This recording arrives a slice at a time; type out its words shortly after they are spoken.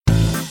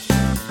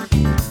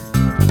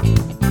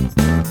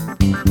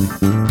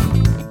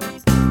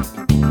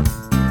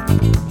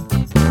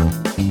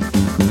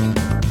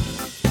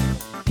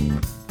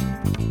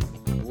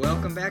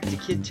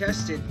Kid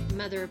tested.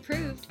 Mother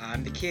approved.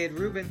 I'm the kid,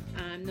 Ruben.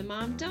 I'm the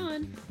mom,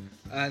 Dawn.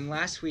 And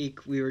last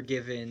week we were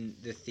given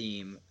the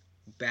theme,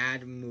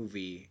 bad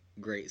movie,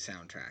 great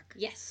soundtrack.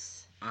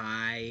 Yes.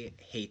 I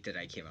hate that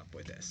I came up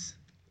with this.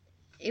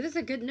 It was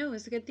a good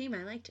theme.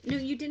 I liked it. No,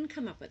 you didn't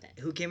come up with it.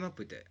 Who came up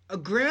with it? A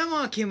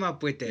grandma came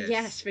up with this.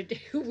 Yes,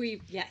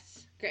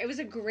 yes. It was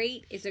a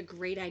great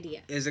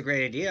idea. It was a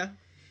great idea.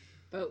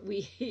 But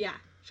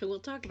so we'll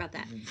talk about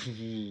that.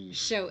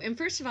 And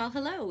first of all,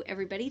 hello,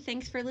 everybody.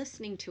 Thanks for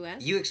listening to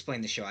us. You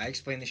explain the show. I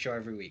explain the show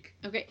every week.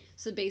 Okay,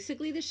 so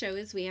basically the show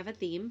is we have a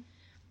theme,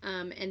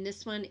 and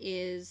this one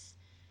is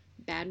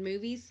bad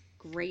movies,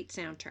 great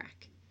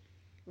soundtrack.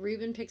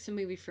 Ruben picks a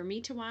movie for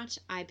me to watch.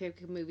 I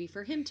pick a movie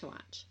for him to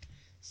watch.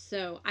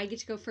 So I get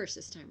to go first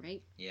this time, right?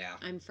 Yeah.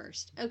 I'm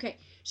first. Okay,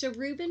 so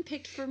Ruben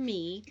picked for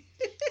me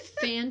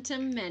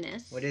Phantom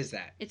Menace. What is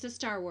that? It's a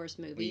Star Wars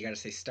movie. Well, you gotta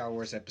say Star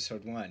Wars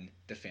Episode 1,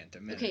 The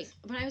Phantom Menace. Okay,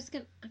 but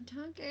I'm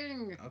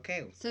talking.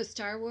 Okay. So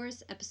Star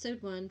Wars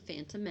Episode 1,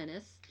 Phantom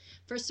Menace.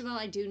 First of all,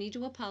 I do need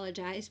to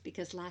apologize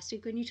because last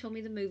week when you told me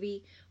the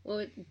movie,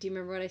 do you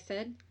remember what I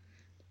said?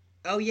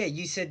 Oh, yeah,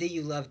 you said that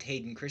you loved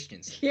Hayden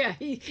Christensen. Yeah,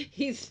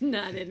 he's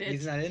not in it.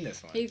 He's not in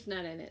this one. He's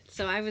not in it,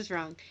 so I was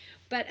wrong.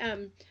 But,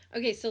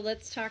 okay, so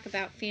let's talk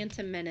about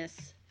Phantom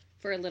Menace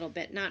for a little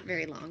bit. Not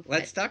very long.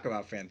 Let's talk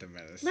about Phantom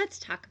Menace. Let's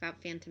talk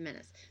about Phantom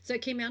Menace. So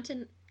it came out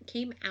in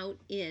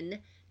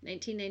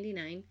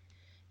 1999.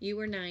 You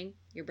were 9.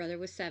 Your brother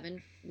was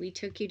 7. We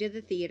took you to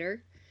the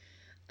theater.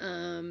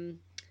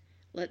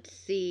 Let's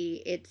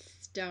see. It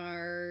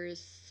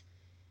stars...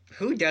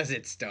 Who does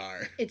it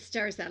star? It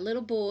stars that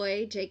little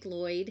boy, Jake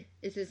Lloyd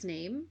is his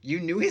name. You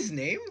knew his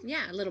name?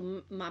 Yeah, a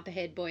little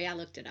mop-ahead boy. I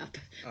looked it up.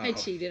 Oh. I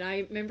cheated.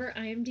 I remember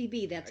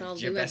IMDb. That's all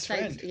your the best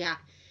websites. friend. Yeah.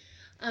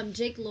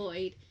 Jake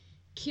Lloyd,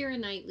 Keira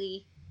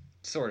Knightley.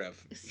 Sort of.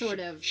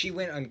 She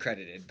went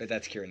uncredited, but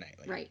that's Keira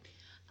Knightley. Right.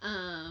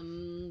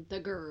 The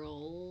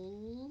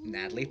girl...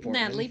 Natalie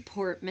Portman. Natalie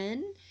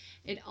Portman.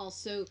 It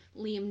also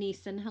Liam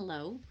Neeson,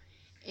 hello.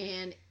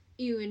 And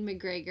Ewan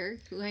McGregor,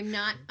 who I'm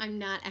not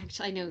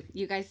actually, I know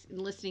you guys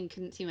listening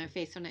couldn't see my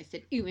face when I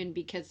said Ewan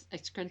because I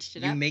scrunched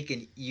it up.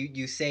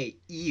 You say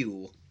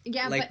ew.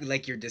 Yeah,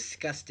 like you're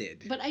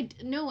disgusted. But I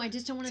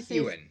just don't want to say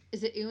Ewan.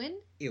 Is it Ewan?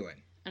 Ewan.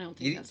 I don't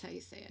think that's how you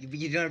say it.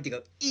 You don't have to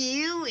go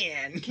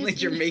Ewan like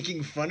you're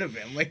making fun of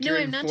him, like no, you're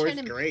I'm in not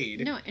 4th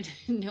grade. No,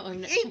 I'm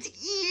not. It's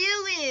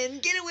Ewan.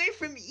 Get away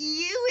from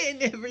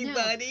Ewan,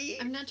 everybody.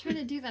 No, I'm not trying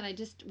to do that. I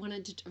just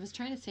wanted to. I was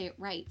trying to say it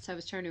right, so I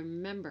was trying to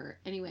remember.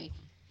 Anyway.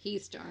 He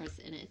stars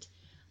in it.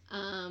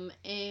 And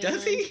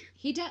does he?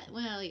 He does.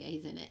 Well, yeah,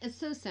 he's in it. It's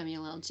so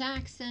Samuel L.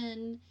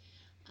 Jackson.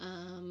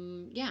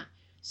 Yeah.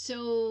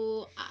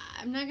 So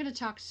I'm not going to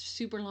talk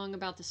super long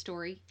about the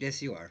story. Yes,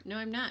 you are. No,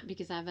 I'm not,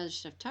 because I have other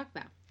stuff to talk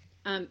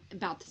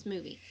about this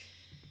movie.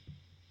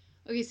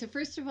 Okay, so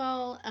first of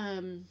all,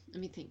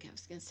 let me think. I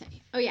was going to say.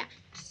 Oh yeah.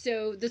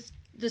 So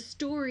the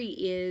story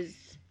is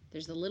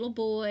there's a little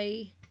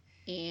boy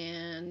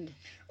and.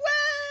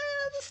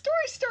 The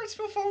story starts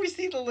before we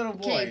see the little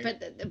boy. Okay,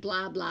 but the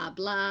blah, blah,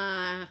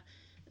 blah,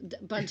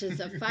 bunches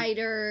of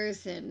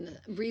fighters and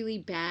really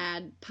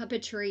bad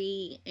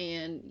puppetry.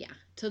 And yeah,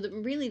 so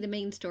really the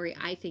main story,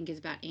 I think, is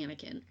about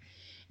Anakin.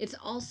 It's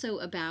also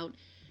about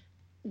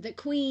the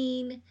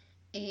Queen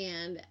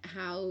and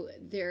how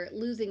they're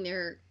losing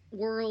their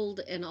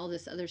world and all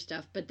this other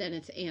stuff. But then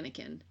it's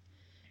Anakin.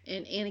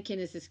 And Anakin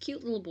is this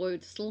cute little boy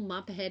with this little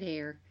mop-ahead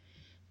hair.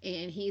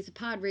 And he's a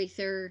pod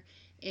racer.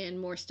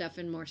 And more stuff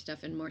and more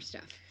stuff and more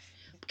stuff.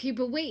 Okay,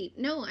 but wait.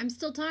 No, I'm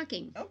still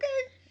talking.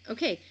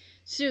 Okay.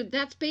 So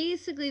that's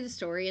basically the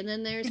story. And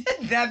then there's...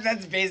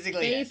 that's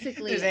basically it.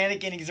 There's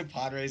Anakin, he's a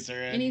pod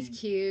racer. And he's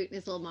cute.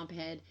 His little mop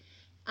head.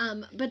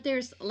 But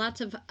there's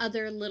lots of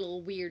other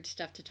little weird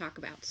stuff to talk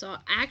about. So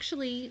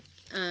actually,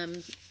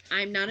 I'm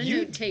not a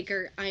note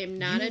taker. I am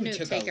not a note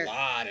taker. You took a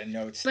lot of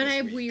notes But this I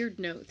have week. weird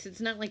notes.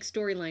 It's not like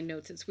storyline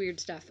notes. It's weird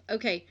stuff.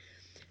 Okay.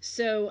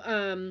 So,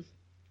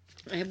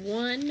 I have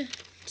 1,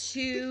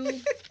 2,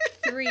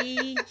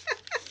 3,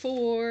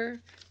 4,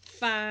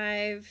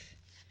 5,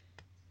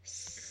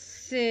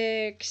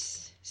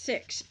 6.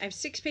 I have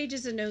 6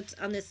 pages of notes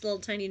on this little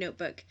tiny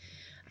notebook.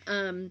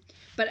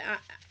 But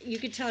you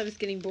could tell I was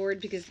getting bored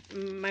because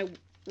my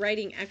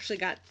writing actually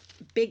got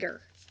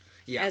bigger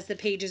as the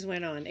pages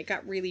went on. It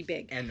got really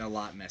big. And a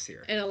lot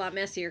messier.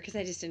 Because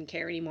I just didn't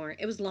care anymore.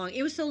 It was long.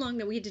 It was so long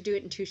that we had to do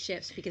it in 2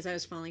 shifts because I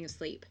was falling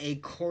asleep. A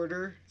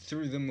quarter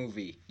through the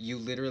movie, you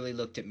literally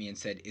looked at me and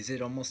said, "Is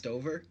it almost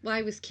over?" Well,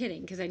 I was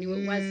kidding because I knew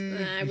it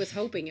was. I was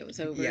hoping it was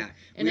over. Yeah.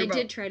 And I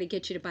did try to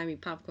get you to buy me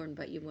popcorn,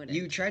 but you wouldn't.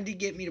 You tried to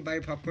get me to buy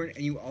popcorn,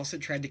 and you also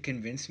tried to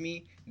convince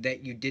me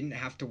that you didn't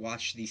have to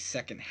watch the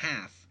second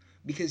half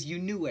because you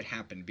knew what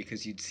happened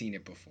because you'd seen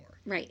it before.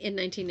 Right, in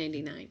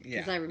 1999.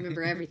 Because I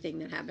remember everything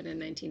that happened in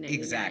 1999.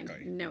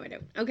 Exactly. No, I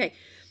don't. Okay,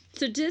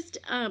 so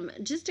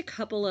just a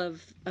couple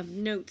of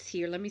notes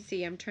here. Let me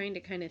see. I'm trying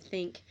to kind of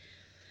think.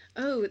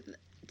 Oh,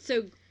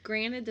 so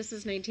granted, this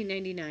is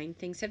 1999.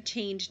 Things have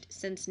changed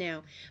since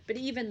now. But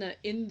even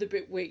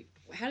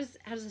how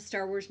does a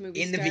Star Wars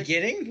movie In the start?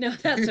 beginning? No,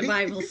 that's the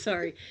Bible.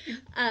 Sorry.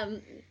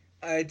 Um,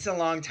 It's a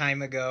long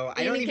time ago.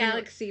 in a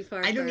galaxy far,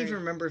 I don't far. even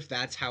remember if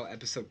that's how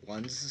episode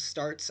 1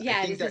 starts. Yeah, I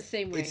it think is that the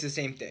same way. It's the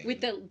same thing.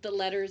 With the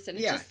letters, and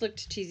it Yeah. just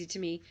looked cheesy to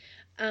me.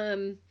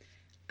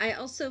 I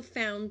also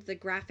found the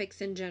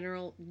graphics in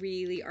general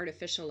really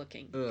artificial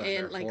looking. Ugh, and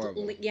they're like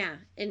horrible. yeah,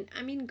 and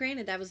I mean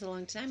granted that was a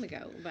long time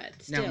ago,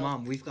 but still. Now,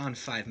 Mom, we've gone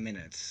 5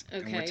 minutes,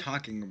 and we're Okay.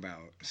 talking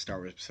about Star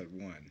Wars Episode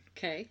 1.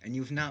 Okay. And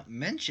you've not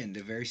mentioned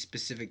a very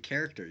specific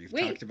character. You've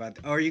Wait. talked about...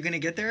 Oh, are you going to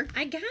get there?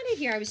 I got it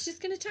here. I was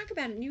just going to talk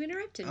about it and you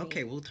interrupted me.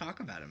 Okay, we'll talk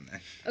about him then.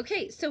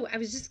 Okay, so I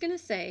was just going to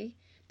say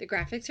the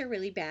graphics are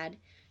really bad.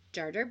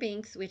 Jar Jar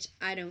Binks, which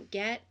I don't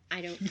get.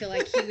 I don't feel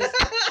like he was...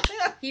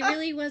 He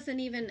really wasn't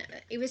even...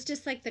 It was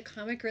just like the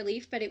comic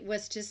relief, but it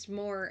was just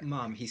more...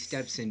 Mom, he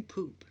steps in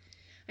poop.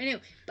 I know,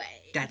 but...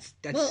 That's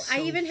well, so...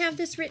 I even have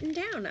this written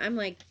down. I'm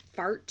like,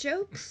 fart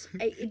jokes?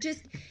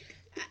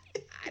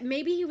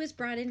 Maybe he was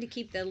brought in to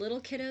keep the little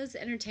kiddos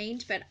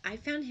entertained, but I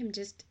found him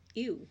just,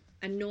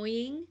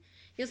 annoying.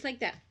 He was like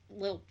that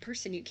little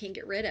person you can't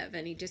get rid of,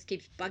 and he just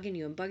keeps bugging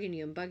you and bugging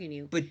you and bugging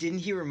you. But didn't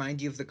he remind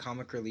you of the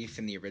comic relief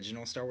in the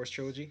original Star Wars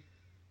trilogy?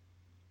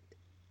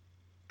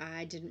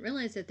 I didn't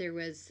realize that there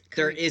was...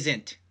 There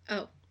isn't.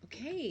 Oh,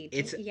 okay.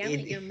 It's- Don't yell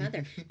at your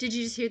mother. Did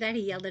you just hear that?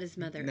 He yelled at his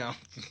mother. No,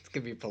 it's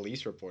gonna be a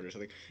police report or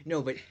something.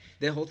 No, but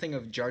the whole thing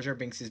of Jar Jar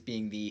Binks as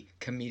being the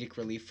comedic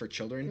relief for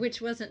children,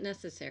 Which wasn't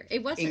necessary.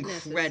 It wasn't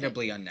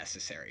incredibly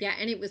unnecessary. Yeah,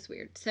 and it was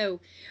weird.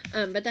 So,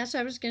 but that's what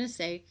I was going to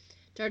say.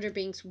 Jar Jar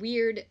Binks,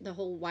 weird. The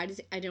whole, why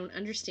does I don't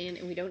understand,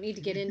 and we don't need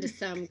to get into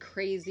some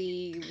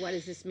crazy, what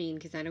does this mean?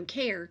 Because I don't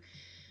care.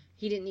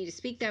 He didn't need to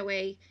speak that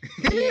way.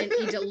 He didn't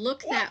need to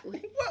look that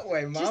way. What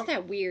way, Mom? Just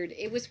that weird.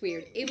 It was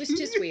weird. It was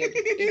just weird.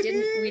 It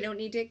didn't. We don't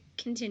need to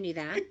continue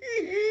that.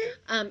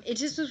 It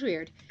just was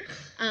weird.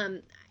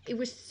 It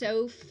was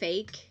so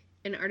fake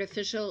and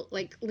artificial.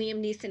 Like Liam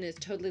Neeson is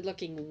totally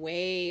looking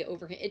way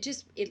over him.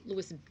 It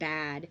was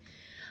bad.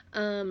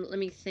 Let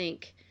me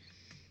think.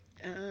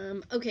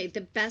 Okay,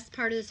 the best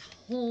part of this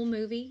whole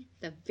movie,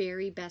 the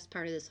very best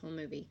part of this whole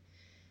movie,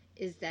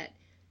 is that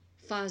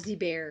Fozzie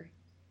Bear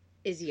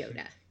is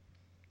Yoda.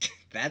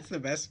 That's the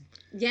best.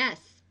 Yes,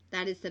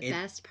 that is the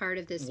best part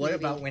of this movie. What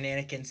about when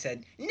Anakin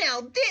said, "Now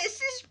this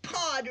is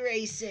pod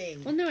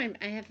racing"? Well, no,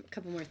 I have a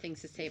couple more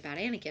things to say about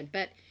Anakin,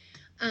 but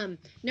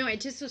no, it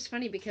just was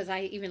funny because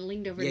I even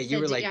leaned over and you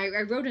were said, like-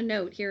 I wrote a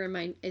note here in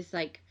mine. It's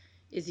like,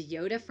 is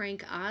Yoda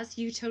Frank Oz?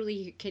 You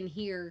totally can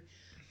hear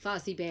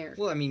Fozzie Bear.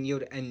 Well, I mean,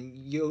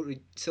 Yoda.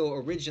 So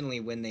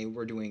originally, when they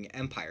were doing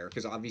Empire,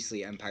 because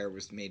obviously Empire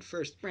was made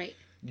first, Right.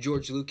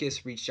 George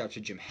Lucas reached out to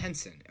Jim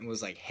Henson and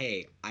was like,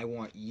 "Hey, I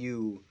want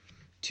you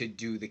to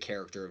do the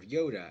character of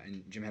Yoda."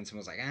 And Jim Henson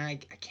was like, I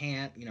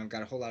can't. I've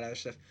got a whole lot of other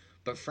stuff.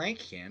 But Frank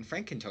can.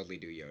 Frank can totally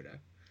do Yoda.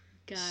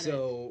 Got it.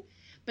 So,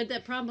 But the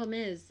problem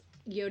is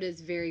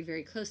Yoda's very,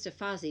 very close to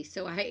Fozzie,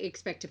 so I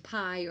expect a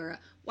pie or a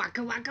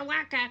waka waka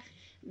waka.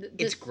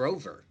 it's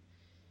Grover.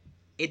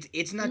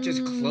 It's not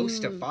just close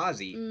to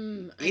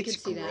Fozzie. I could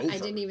It's see that. I Grover.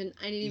 didn't even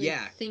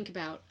Yeah. think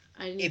about.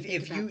 I didn't If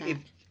even think about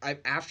that.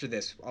 after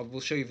this,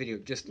 we'll show you a video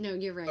just No,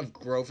 you're right. of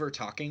Grover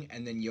talking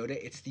and then Yoda.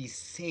 It's the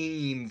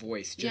same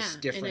voice, just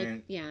and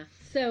different.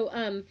 So,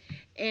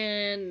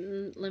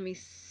 and let me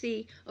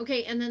see.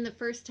 Okay, and then the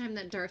first time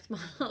that Darth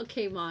Maul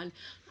came on,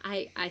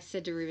 I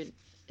said to Ruben,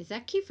 "Is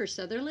that Kiefer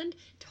Sutherland?"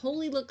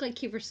 Totally looked like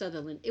Kiefer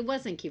Sutherland. It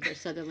wasn't Kiefer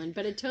Sutherland,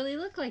 but it totally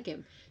looked like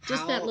him.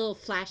 Just that little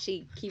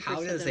flashy Kiefer How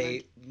Sutherland. does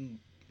a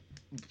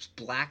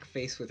black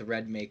face with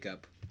red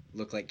makeup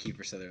look like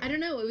Kiefer Sutherland? I don't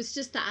know. It was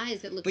just the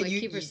eyes that looked like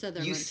Kiefer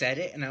Sutherland. You said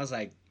it, and I was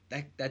like,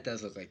 that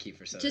does look like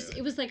Kiefer Sutherland. Just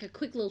it was like a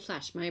quick little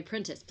flash. My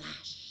apprentice,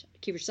 flash,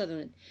 Kiefer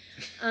Sutherland.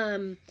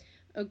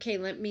 Okay,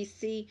 let me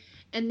see.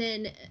 And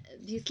then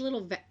these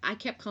little, I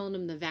kept calling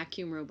them the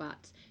vacuum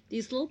robots.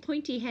 These little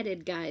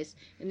pointy-headed guys,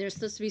 and they're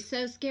supposed to be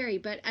so scary.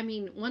 But I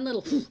mean, one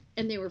little,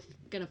 and they were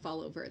gonna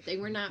fall over. They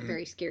were not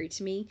very scary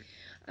to me.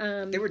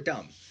 They were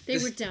dumb. They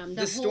were dumb.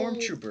 The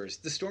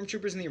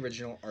stormtroopers in the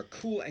original are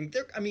cool, and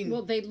they're. I mean,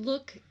 well, they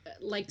look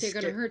like they're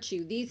gonna hurt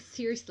you. These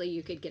seriously,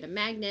 you could get a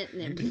magnet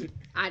and then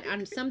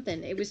on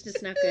something. It was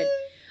just not good.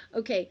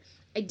 Okay,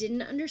 I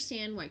didn't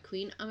understand why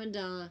Queen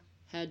Amidala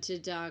had to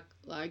talk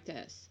like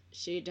this.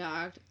 She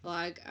talked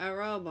like a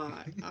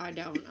robot. I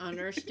don't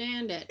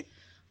understand it.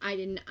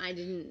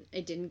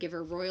 It didn't give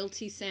her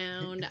royalty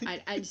sound.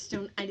 I just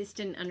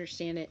didn't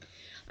understand it.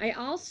 I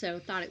also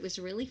thought it was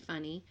really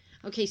funny.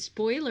 Okay,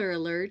 spoiler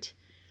alert.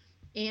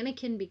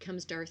 Anakin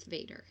becomes Darth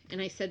Vader.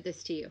 And I said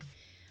this to you.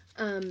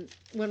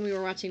 When we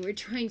were watching, we were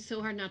trying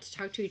so hard not to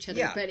talk to each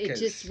other, but it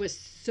just was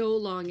so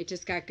long. It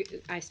just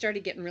I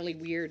started getting really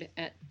weird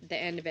at the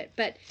end of it.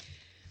 But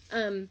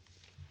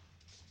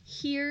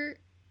here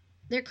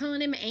they're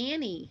calling him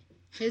Annie.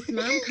 His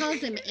mom calls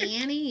him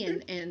Annie,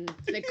 and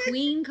the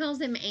Queen calls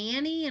him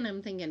Annie, and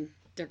I'm thinking,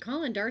 they're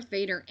calling Darth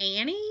Vader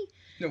Annie?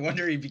 No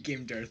wonder he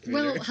became Darth Vader.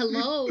 Well,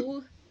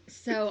 hello.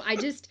 So I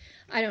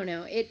don't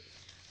know.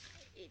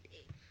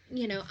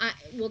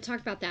 We'll talk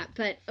about that.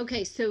 But,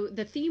 okay, so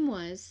the theme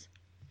was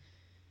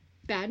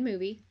bad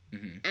movie.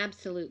 Mm-hmm.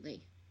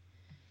 Absolutely.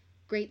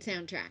 Great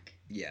soundtrack.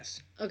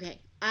 Yes. Okay,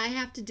 I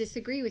have to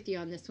disagree with you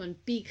on this one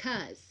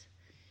because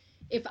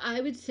if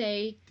I would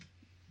say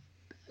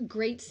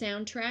great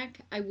soundtrack,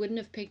 I wouldn't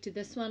have picked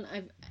this one.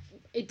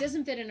 It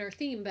doesn't fit in our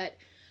theme, but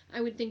I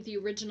would think the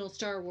original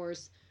Star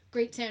Wars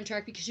great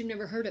soundtrack because you've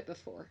never heard it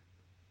before.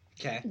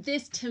 Okay.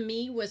 This to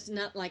me was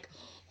not like,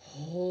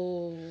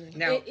 oh,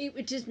 now it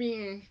would just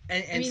be.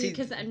 and I mean, see,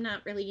 because I'm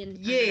not really in.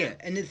 Yeah,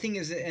 and the thing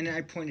is, and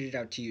I pointed it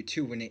out to you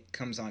too when it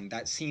comes on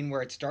that scene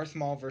where it's Darth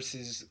Maul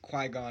versus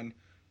Qui-Gon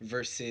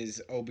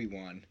versus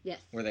Obi-Wan. Yes.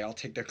 Where they all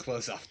take their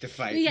clothes off to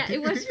fight. Yeah,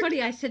 it was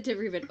funny. I said to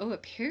Ruben, "Oh,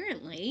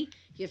 apparently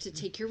you have to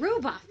take your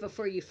robe off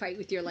before you fight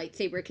with your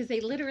lightsaber," because they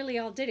literally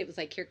all did. It was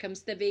like, here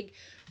comes the big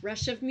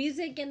rush of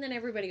music, and then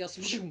everybody goes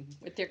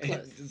with their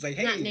clothes. It's like,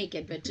 hey, not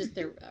naked, but just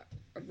their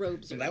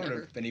robes. Or that whatever.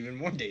 would have been even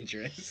more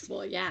dangerous.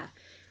 Well, yeah.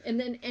 And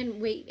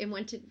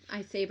what did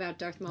I say about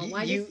Darth Maul?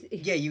 Why you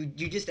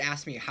just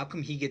asked me how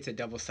come he gets a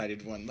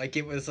double-sided one? Like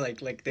it was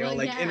like they're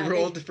all yeah,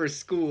 enrolled for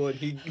school and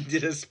he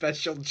did a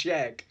special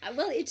check.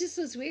 Well, it just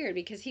was weird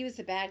because he was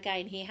the bad guy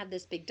and he had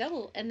this big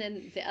double, and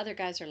then the other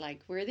guys are like,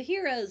 "We're the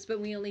heroes, but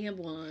we only have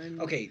one."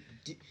 Okay,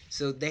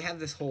 so they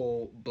have this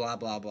whole blah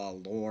blah blah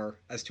lore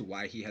as to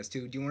why he has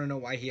two. Do you want to know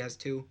why he has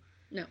two?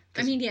 No,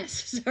 I mean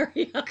yes.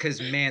 Sorry.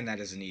 Because man, that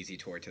is an easy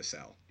toy to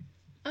sell.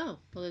 Oh,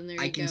 well then there you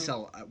go. I can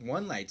sell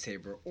one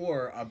lightsaber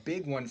or a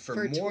big one for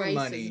more twice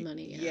money. As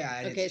money. Yeah.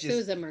 And okay, it's so just, it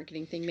was a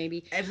marketing thing,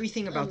 maybe.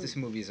 Everything about this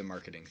movie is a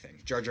marketing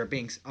thing. Jar Jar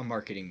Binks, a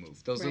marketing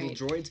move. Those little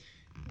droids,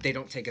 they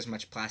don't take as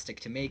much plastic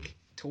to make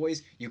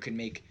toys. You can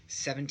make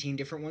 17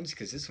 different ones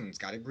because this one's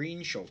got a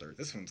green shoulder.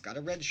 This one's got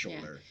a red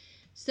shoulder. Yeah.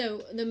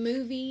 So the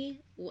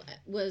movie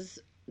was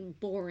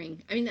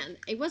boring. I mean,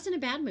 it wasn't a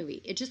bad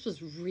movie. It just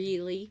was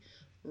really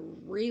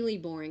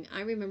boring.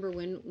 I remember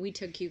when we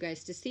took you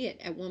guys to see it.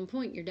 At one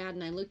point, your dad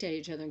and I looked at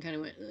each other and kind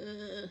of went,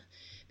 ugh,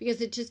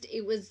 because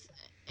it was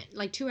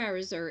like 2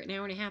 hours or an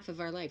hour and a half of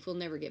our life we'll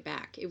never get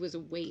back. It was a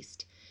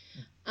waste.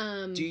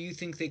 Do you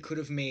think they could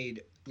have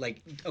made,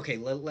 like, okay,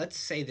 let's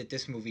say that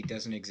this movie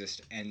doesn't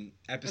exist and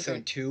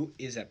episode 2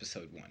 is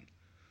episode 1.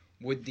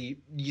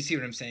 You see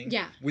what I'm saying?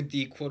 Yeah. Would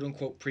the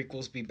quote-unquote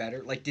prequels be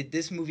better? Like, did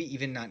this movie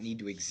even not need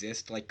to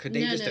exist? Like, could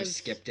they just have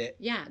skipped it?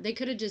 Yeah,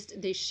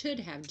 they should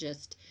have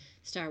just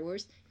Star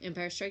Wars,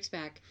 Empire Strikes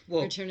Back,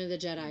 Return of the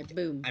Jedi,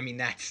 boom. I mean,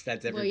 that's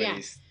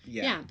everybody's.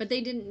 Yeah, but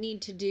they didn't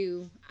need to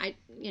do,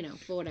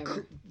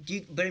 whatever. Do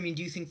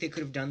you think they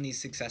could have done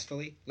these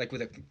successfully? Like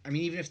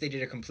even if they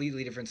did a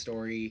completely different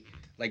story,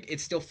 like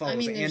it still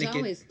follows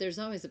Anakin. There's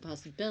always a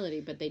possibility,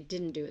 but they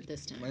didn't do it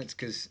this time. Well, it's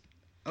because,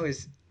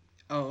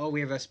 we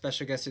have a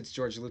special guest. It's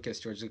George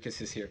Lucas. George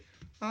Lucas is here.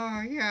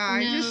 Oh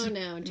yeah,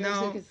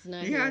 George Lucas is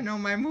not here. Yeah, no,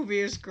 my movie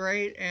is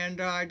great,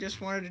 and I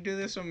just wanted to do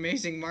this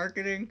amazing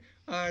marketing.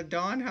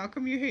 Dawn, how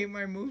come you hate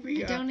my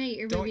movie? I don't hate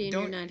your movie and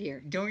you're not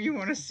here. Don't you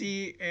want to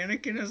see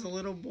Anakin as a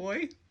little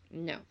boy?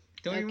 No.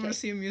 Don't you want to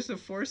see him use the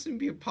Force and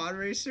be a pod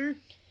racer?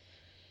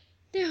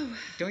 No.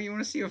 Don't you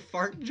want to see a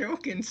fart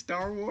joke in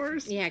Star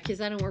Wars? Yeah,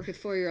 because I don't work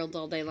with 4-year-olds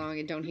all day long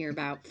and don't hear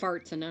about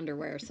farts and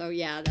underwear. So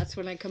yeah, that's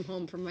when I come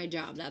home from my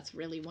job. That's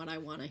really what I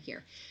want to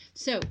hear.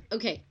 So,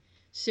 okay.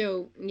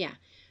 So, yeah.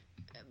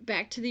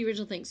 Back to the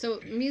original thing. So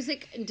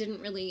music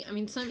didn't really, I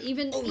mean,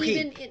 even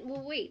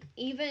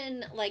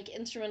like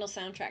instrumental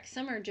soundtracks,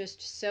 some are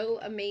just so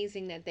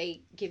amazing that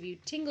they give you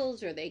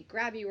tingles or they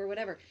grab you or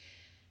whatever.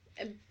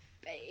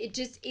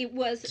 It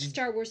was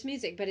Star Wars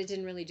music, but it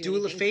didn't really do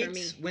Duel of anything for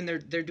me. Fates, when they're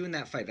doing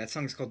that fight, that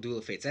song's called Duel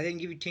of Fates. That didn't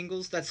give you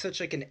tingles? That's such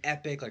like an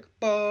epic, like,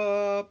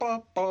 ba,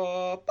 ba,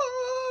 ba,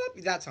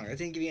 ba. That song, that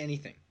didn't give you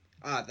anything.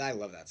 I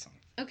love that song.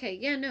 Okay,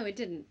 yeah, no, it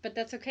didn't, but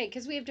that's okay,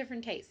 because we have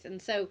different tastes.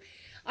 And so,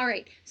 all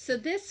right, so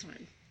this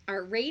one,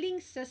 our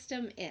rating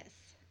system is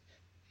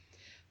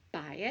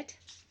buy it,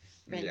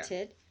 rent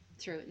it,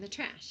 throw it in the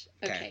trash.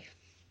 Okay.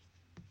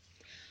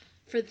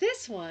 For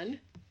this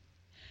one,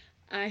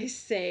 I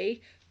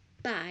say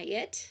buy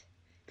it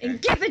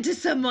and give it to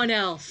someone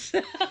else.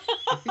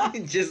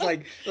 Just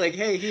like,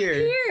 hey, here.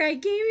 Here, I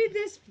gave you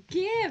this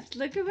gift.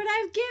 Look at what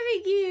I'm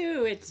giving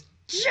you. It's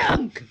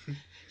junk.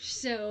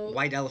 So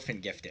White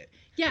Elephant gift it.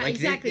 Yeah, like,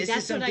 exactly.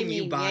 That's what I mean. This is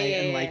something you buy,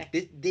 and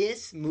like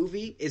this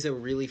movie is a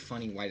really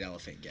funny White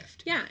Elephant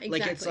gift. Yeah, exactly.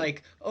 Like it's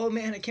like, oh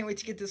man, I can't wait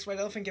to get this White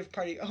Elephant gift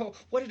party. Oh,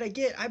 what did I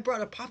get? I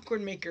brought a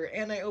popcorn maker,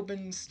 and I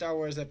opened Star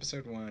Wars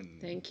Episode 1.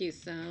 Thank you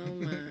so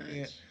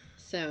much.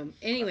 So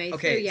anyway,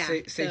 okay,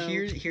 so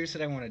here's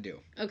what I want to do.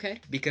 Okay.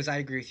 Because I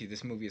agree with you,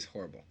 this movie is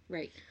horrible.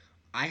 Right.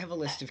 I have a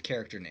list of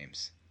character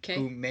names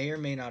who may or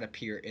may not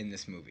appear in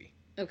this movie.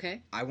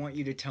 Okay. I want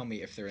you to tell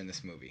me if they're in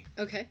this movie.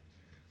 Okay.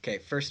 Okay,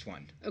 first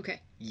one.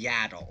 Okay.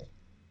 Yaddle.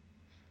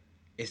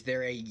 Is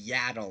there a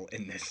Yaddle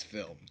in this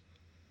film?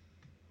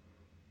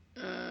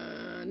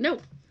 No.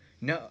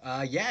 No,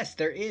 yes,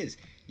 there is.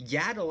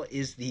 Yaddle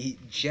is the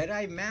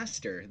Jedi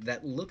Master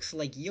that looks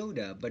like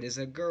Yoda but is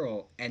a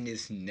girl and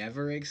is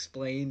never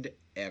explained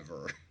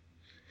ever.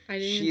 I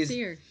didn't even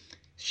see her.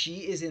 She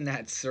is in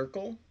that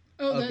circle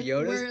of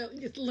Yoda's. Where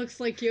it looks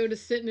like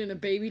Yoda's sitting in a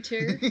baby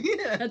chair.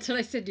 Yeah. That's what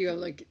I said to you. I'm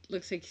like, it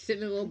looks like he's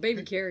sitting in a little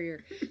baby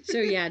carrier. So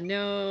yeah,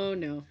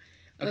 no.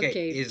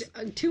 Okay, is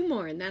two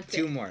more, and that's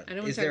two it. more. I don't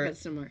want Is to talk there? about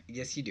some more.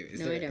 Yes, you do. Is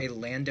No, there I don't. a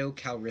Lando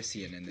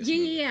Calrissian in this Yeah,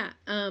 movie? yeah.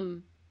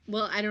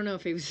 Well, I don't know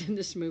if he was in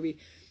this movie.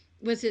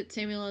 Was it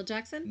Samuel L.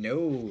 Jackson?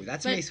 No,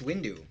 that's But- Mace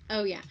Windu.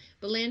 Oh yeah,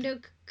 but Lando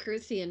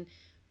Calrissian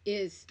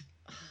is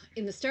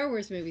in the Star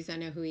Wars movies. I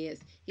know who he is.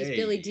 He's Hey,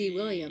 Billy D.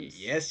 Williams.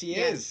 Yes, he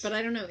Yes, is. but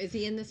I don't know. Is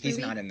he in this movie? He's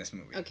not in this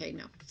movie. Okay,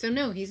 no. So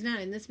no, he's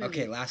not in this movie.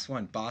 Okay, last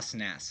one. Boss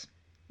Nass.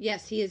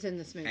 Yes, he is in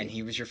this movie. And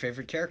he was your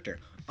favorite character.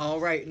 All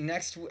right,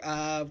 next we're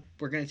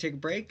going to take a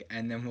break,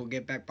 and then we'll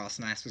get back. Boss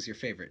Nass was your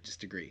favorite.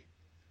 Just agree.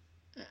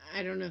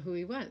 I don't know who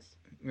he was.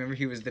 Remember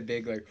he was the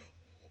big, like,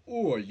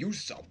 oh, you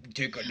some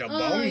take a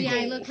bongo. Oh yeah,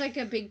 he looked like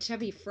a big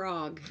chubby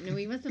frog. No,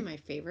 he wasn't my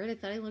favorite. I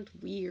thought he looked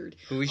weird.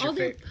 Who was your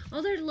favorite?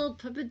 All their little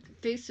puppet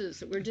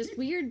faces were just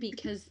weird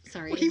because,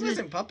 sorry. Well, he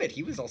wasn't puppet.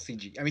 He was all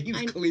CG. I mean, he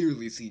was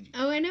clearly CG.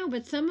 Oh, I know,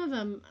 but some of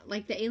them,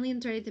 like the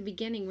aliens right at the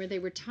beginning where they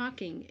were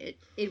talking,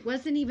 it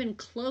wasn't even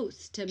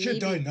close to maybe...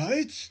 Jedi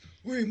Knights,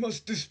 we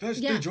must dispatch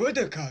Yeah. the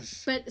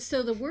droidekas. But,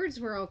 so the words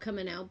were all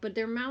coming out, but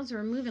their mouths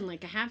were moving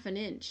like a half an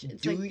inch.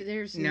 It's like,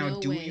 there's no way.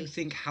 Do you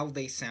think how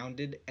they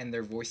sounded and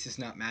their voices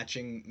not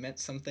matching meant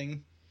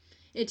something?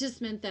 It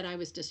just meant that I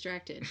was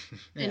distracted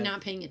Yeah. and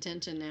not paying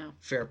attention now.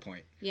 Fair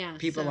point. Yeah.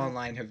 People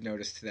online have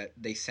noticed that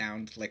they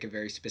sound like a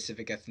very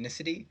specific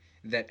ethnicity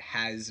that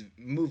has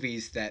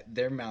movies that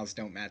their mouths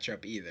don't match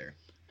up either.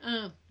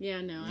 Oh,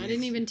 yeah, no. I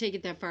didn't even take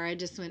it that far. I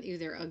just went, ew,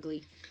 they're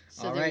ugly.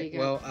 So All there right, you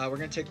go. well, we're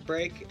going to take a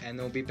break, and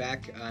then we'll be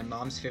back.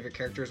 Mom's favorite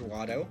character is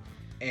Watto,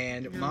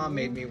 and Mom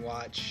made me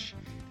watch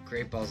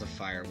Great Balls of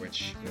Fire,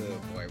 which, oh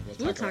boy,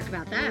 We'll talk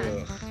about that.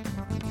 Ugh.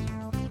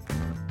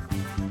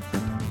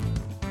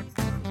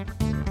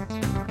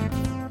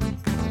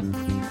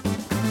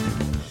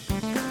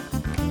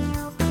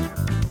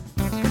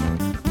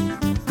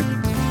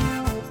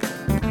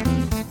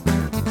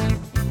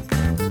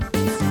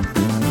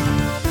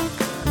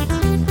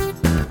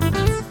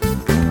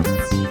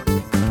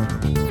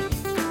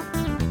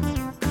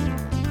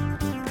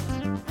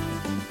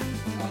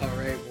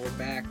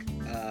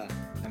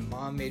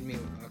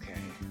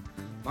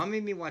 Mom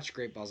made me watch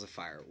Great Balls of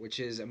Fire, which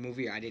is a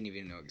movie I didn't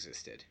even know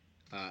existed.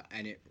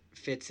 And it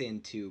fits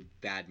into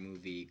bad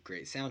movie,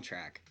 great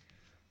soundtrack.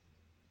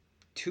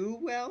 Too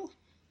well?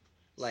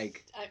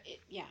 Like...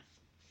 yeah.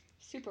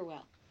 Super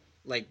well.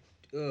 Like,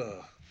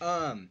 ugh.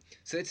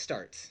 So it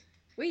starts.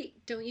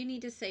 Wait, don't you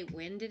need to say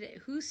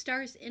who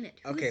stars in it?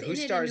 Who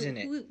stars in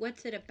it?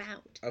 What's it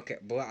about? Okay,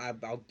 well,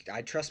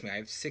 I trust me, I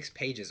have 6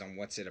 pages on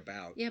what's it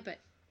about. Yeah, but...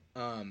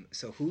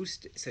 So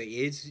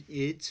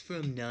it's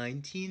from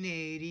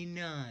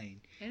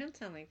 1989. I don't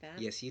sound like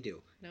that. Yes, you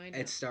do. No, I don't.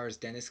 It stars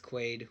Dennis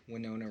Quaid,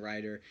 Winona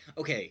Ryder.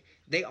 Okay,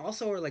 they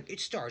also are like, it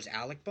stars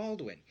Alec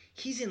Baldwin.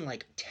 He's in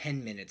like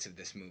 10 minutes of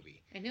this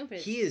movie. I know, but...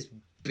 He is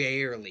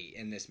barely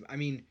in this. I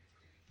mean,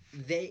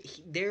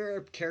 there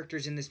are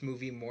characters in this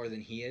movie more than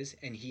he is,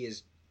 and he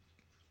is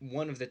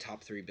one of the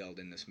top 3 billed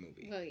in this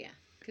movie. Well, yeah,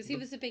 because he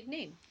was a big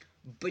name.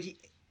 But he...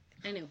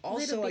 I know.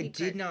 Also, I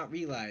did not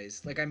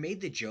realize, like, I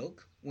made the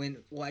joke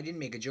I didn't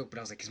make a joke, but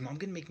I was like, is Mom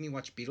gonna make me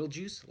watch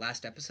Beetlejuice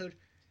last episode?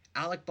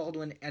 Alec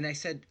Baldwin, and I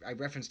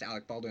referenced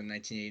Alec Baldwin in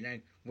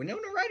 1989.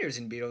 Winona Ryder's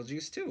in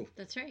Beetlejuice, too.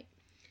 That's right.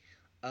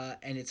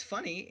 And it's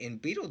funny, in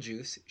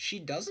Beetlejuice, she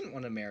doesn't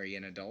want to marry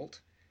an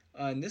adult.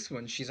 In this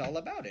one, she's all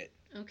about it.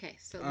 Okay,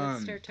 so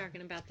let's start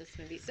talking about this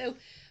movie. So,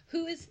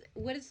 who is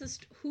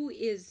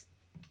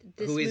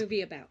this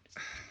movie about?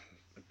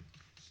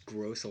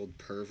 Gross old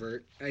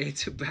pervert.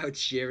 It's about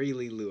Jerry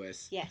Lee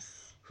Lewis.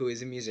 Yes. Who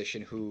is a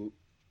musician who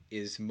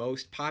is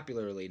most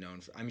popularly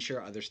known for, I'm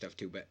sure other stuff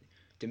too, but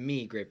to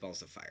me, Great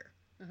Balls of Fire.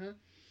 Uh-huh.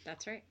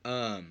 That's right.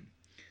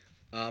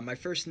 My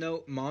first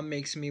note, Mom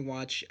makes me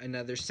watch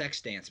another sex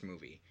dance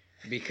movie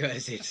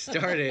because it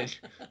started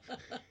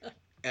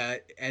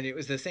and it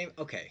was the same.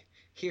 Okay,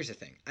 here's the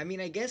thing. I mean,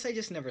 I guess I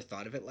just never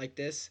thought of it like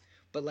this,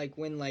 but like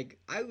when like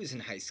I was in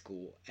high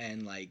school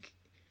and like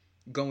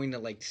going to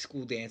like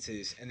school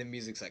dances and the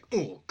music's like,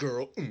 oh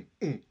girl,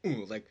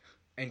 like,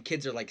 and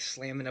kids are like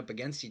slamming up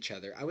against each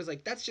other. I was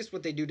like, that's just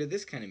what they do to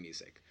this kind of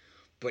music.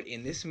 But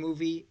in this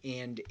movie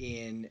and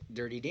in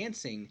Dirty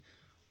Dancing,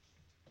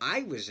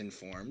 I was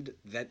informed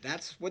that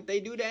that's what they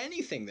do to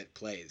anything that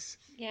plays.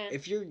 Yeah.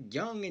 If you're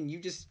young and you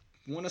just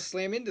want to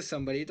slam into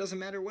somebody, it doesn't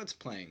matter what's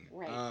playing.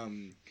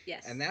 Right.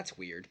 Yes. And that's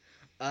weird.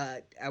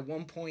 At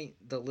one point,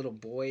 the little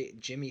boy,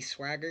 Jimmy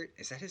Swaggart,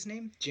 is that his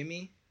name?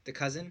 Jimmy, the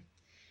cousin?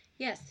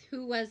 Yes,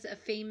 who was a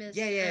famous...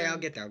 Yeah, I'll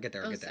get there.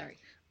 Sorry.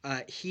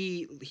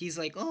 He's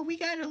like, oh, we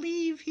gotta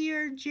leave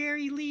here,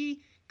 Jerry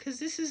Lee, because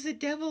this is the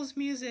devil's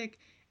music.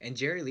 And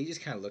Jerry Lee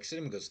just kind of looks at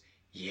him and goes,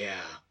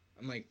 yeah.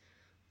 I'm like,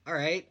 all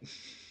right.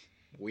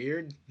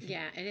 Weird.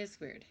 Yeah, it is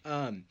weird.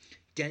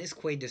 Dennis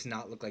Quaid does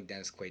not look like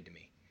Dennis Quaid to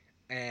me.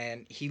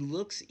 And he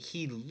looks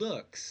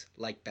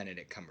like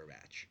Benedict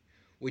Cumberbatch,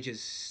 which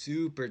is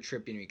super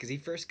trippy to me, because he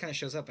first kind of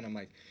shows up and I'm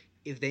like,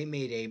 if they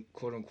made a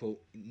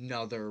quote-unquote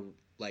another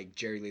like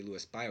Jerry Lee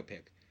Lewis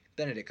biopic,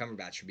 Benedict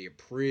Cumberbatch would be a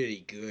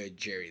pretty good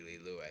Jerry Lee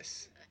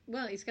Lewis.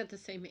 Well, he's got the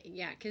same,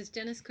 yeah, because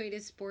Dennis Quaid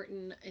is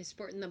sporting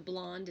the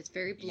blonde. It's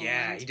very blonde.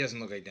 Yeah, he doesn't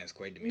look like Dennis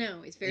Quaid to me.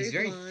 No, he's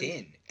very blonde,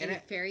 thin. And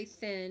he's very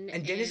thin.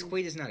 And Dennis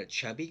Quaid is not a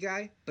chubby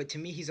guy, but to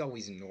me he's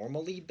always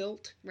normally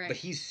built. Right. But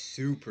he's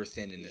super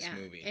thin in this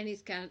movie. And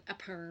he's got a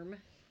perm.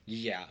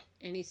 Yeah.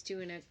 And he's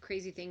doing a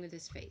crazy thing with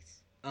his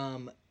face.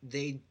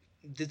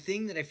 The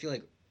thing that I feel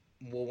like,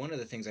 well, one of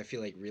the things I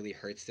feel like really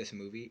hurts this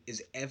movie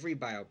is every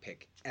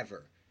biopic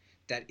ever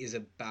that is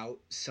about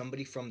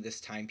somebody from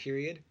this time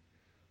period,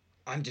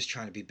 I'm just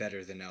trying to be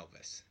better than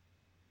Elvis.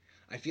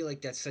 I feel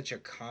like that's such a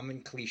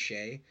common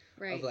cliche.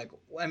 Right. Of like,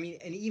 I mean,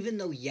 and even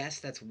though, yes,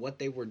 that's what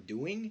they were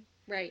doing.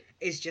 Right.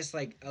 It's just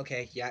like,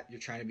 okay, yeah, you're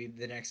trying to be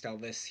the next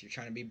Elvis. You're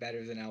trying to be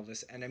better than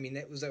Elvis. And I mean,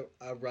 that was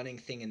a running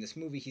thing in this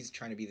movie. He's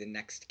trying to be the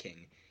next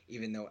king.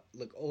 Even though,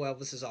 look, oh,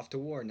 Elvis is off to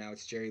war. Now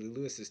it's Jerry Lee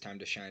Lewis's time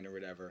to shine or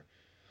whatever.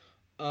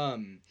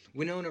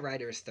 Winona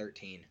Ryder is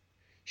 13.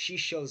 She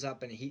shows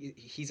up and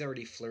he's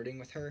already flirting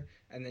with her.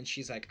 And then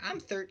she's like, I'm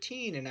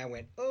 13. And I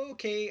went,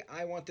 okay,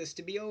 I want this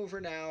to be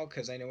over now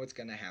because I know what's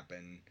going to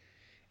happen.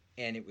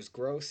 And it was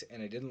gross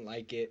and I didn't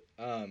like it.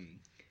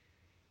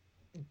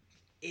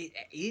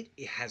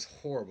 It has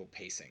horrible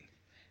pacing.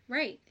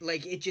 Right.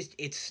 Like,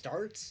 it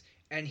starts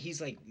and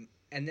he's like,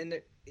 and then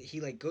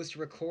he like goes to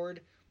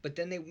record, but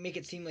then they make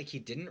it seem like he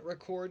didn't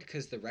record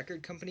because the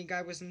record company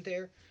guy wasn't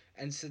there.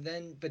 And so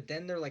then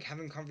they're like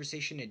having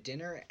conversation at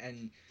dinner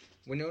and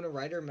Winona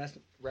Ryder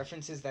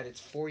references that it's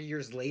 4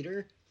 years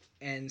later.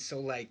 And so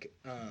like,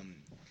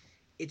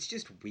 it's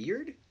just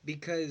weird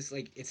because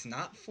like, it's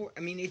not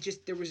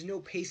there was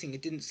no pacing.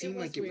 It didn't seem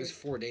like it was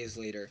 4 days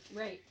later.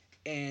 Right.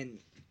 And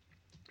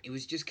it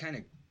was just kind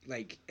of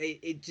like,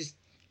 it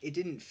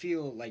didn't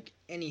feel like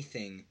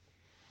anything,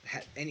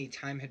 any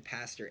time had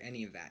passed or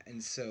any of that.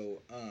 And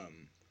so,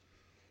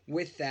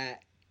 with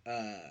that,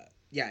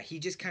 yeah, he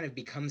just kind of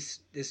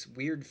becomes this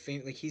weird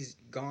like he's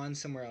gone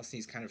somewhere else and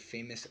he's kind of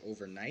famous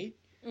overnight.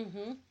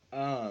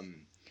 Mm-hmm.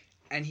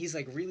 And he's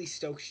like really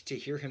stoked to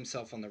hear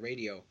himself on the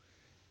radio.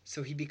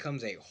 So he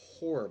becomes a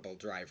horrible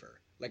driver.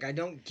 Like, I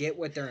don't get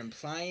what they're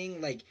implying.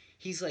 Like,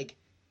 he's like,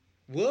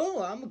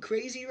 whoa, I'm a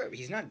crazy driver.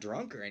 He's not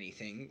drunk or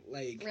anything.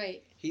 Like,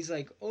 right. He's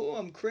like, oh,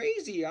 I'm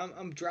crazy.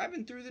 I'm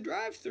driving through the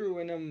drive-thru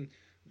and I'm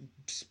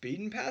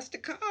speeding past a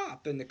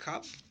cop. And the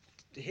cop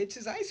hits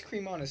his ice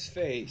cream on his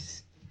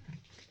face.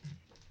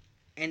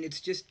 And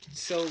it's just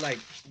so, like,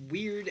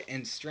 weird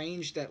and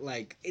strange that,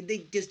 like,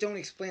 they just don't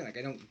explain. Like,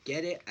 I don't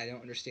get it. I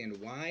don't understand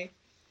why.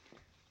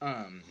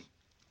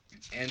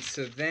 And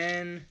so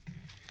then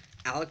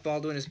Alec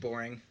Baldwin is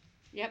boring.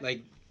 Yep.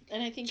 Like,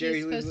 and I think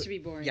he's supposed to be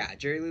boring. Yeah,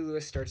 Jerry Lee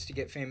Lewis starts to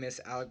get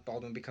famous. Alec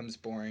Baldwin becomes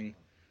boring.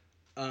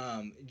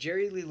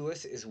 Jerry Lee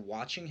Lewis is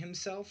watching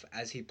himself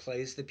as he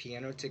plays the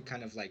piano to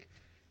kind of, like,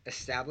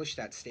 establish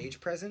that stage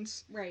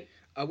presence. Right.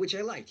 Which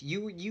I liked.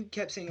 You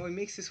kept saying, oh, he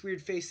makes this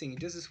weird face thing. He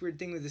does this weird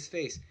thing with his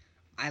face.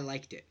 I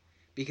liked it.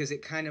 Because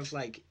it kind of,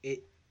 like,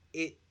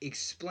 it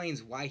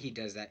explains why he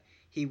does that.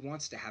 He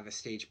wants to have a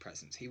stage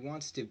presence. He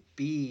wants to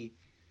be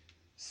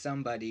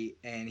somebody,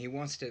 and he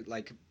wants to,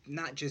 like,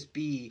 not just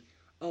be,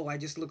 oh, I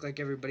just look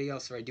like everybody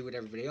else or I do what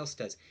everybody else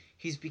does.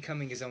 He's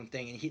becoming his own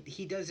thing. And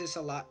he does this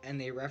a lot,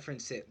 and they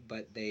reference it,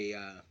 but they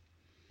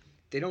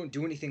don't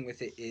do anything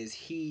with it, is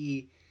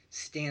he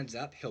stands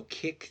up, he'll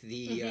kick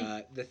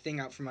the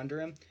thing out from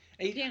under him.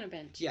 The piano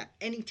bench. Yeah,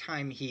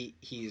 anytime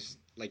he's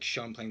like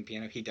shown playing the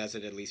piano, he does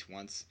it at least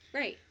once.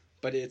 Right.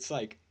 But it's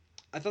like,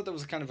 I thought that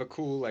was kind of a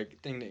cool like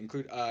thing to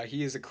include.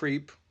 He is a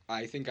creep.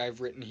 I think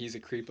I've written he's a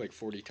creep like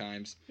 40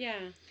 times. Yeah.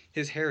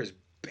 His hair is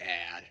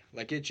bad.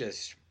 Like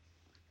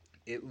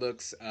it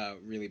looks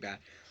really bad.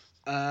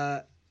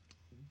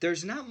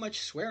 There's not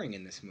much swearing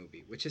in this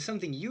movie, which is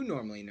something you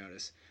normally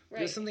notice. Right.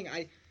 There's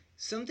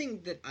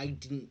something that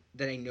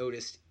I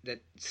noticed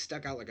that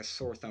stuck out like a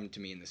sore thumb to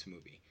me in this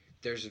movie.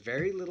 There's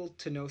very little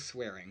to no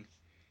swearing,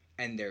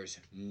 and there's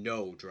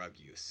no drug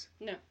use.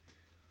 No.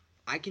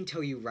 I can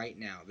tell you right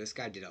now, this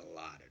guy did a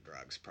lot of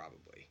drugs,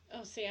 probably.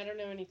 Oh, see, I don't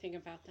know anything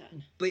about that.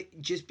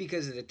 But just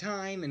because of the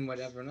time and what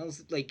everyone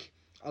else, like,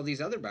 all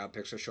these other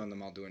biopics are showing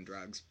them all doing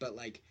drugs. But,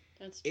 like,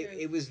 that's true.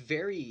 It was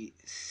very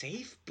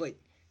safe, but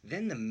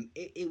then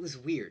it was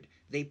weird.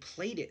 They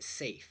played it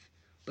safe.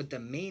 But the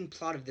main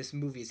plot of this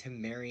movie is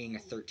him marrying a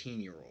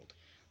 13-year-old.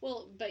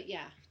 Well, but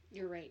yeah,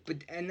 you're right.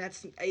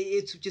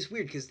 It's just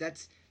weird because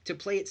that's to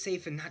play it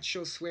safe and not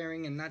show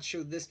swearing and not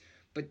show this.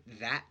 But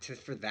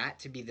for that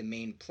to be the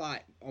main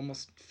plot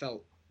almost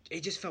felt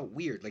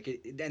weird. Like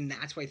and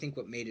that's why I think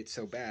what made it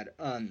so bad.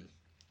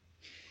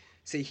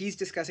 So he's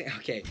discussing.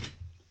 Okay,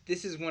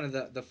 this is one of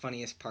the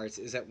funniest parts.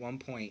 Is at one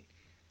point,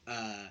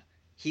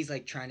 he's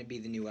like trying to be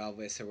the new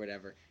Elvis or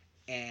whatever,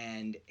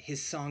 and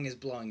his song is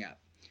blowing up.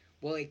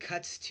 Well, it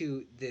cuts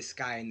to this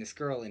guy and this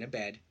girl in a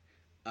bed,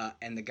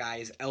 and the guy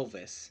is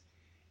Elvis,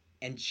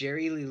 and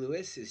Jerry Lee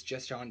Lewis is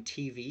just on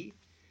TV.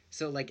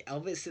 So like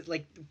Elvis is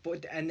like,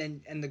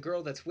 and the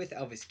girl that's with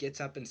Elvis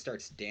gets up and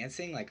starts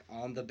dancing like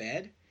on the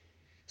bed.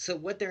 So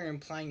what they're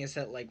implying is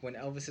that like when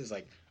Elvis is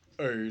like,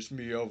 hey, it's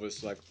me,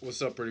 Elvis. Like,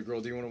 what's up, pretty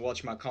girl? Do you want to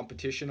watch my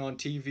competition on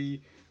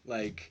TV?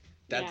 Like,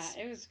 Yeah, that's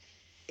it was.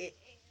 it.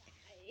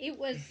 It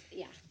was,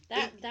 yeah.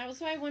 it That was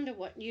why I wanted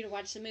you to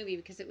watch the movie,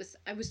 because it was,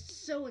 I was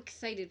so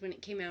excited when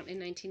it came out in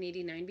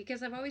 1989,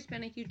 because I've always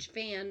been a huge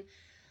fan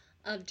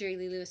of Jerry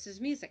Lee Lewis's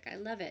music. I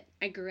love it.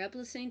 I grew up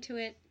listening to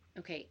it.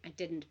 Okay, I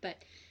didn't, but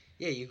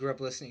yeah, you grew up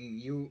listening.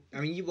 You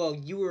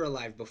were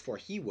alive before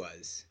he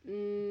was.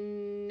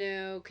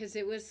 no, because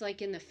it was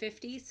like in the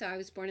 50s, so I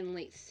was born in the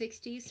late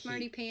 60s,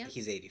 Smarty Pants.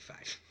 He's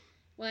 85.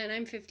 Well, and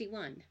I'm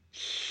 51.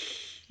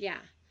 Yeah.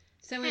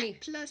 So many.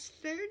 Plus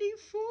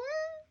 34?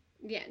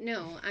 Yeah,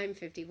 no, I'm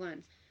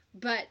 51.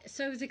 But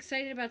so I was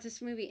excited about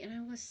this movie, and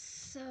I was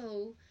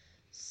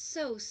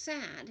so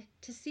sad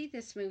to see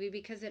this movie,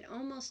 because it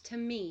almost, to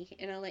me,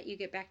 and I'll let you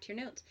get back to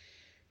your notes,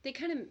 they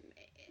kind of,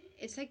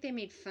 it's like they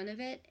made fun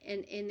of it,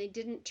 and they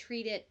didn't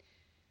treat it,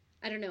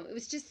 I don't know, it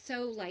was just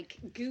so like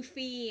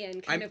goofy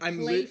and kind of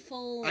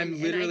playful.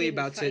 I'm literally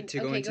about to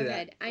go okay, into go that.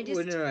 ahead. I just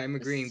Well, no, I'm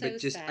agreeing, so but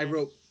just sad.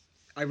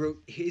 I wrote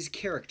his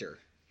character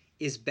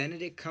is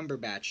Benedict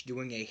Cumberbatch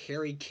doing a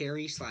Harry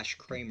Carey /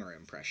 Kramer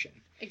impression.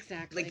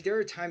 Exactly. Like, there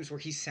are times where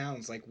he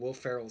sounds like Will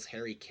Ferrell's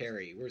Harry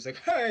Carey, where he's like,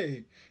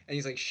 "Hey," and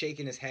he's like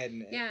shaking his head.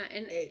 And yeah,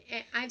 and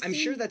I'm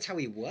sure that's how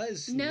he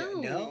was.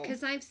 No,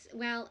 because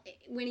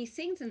when he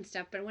sings and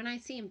stuff, but when I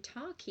see him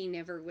talk, he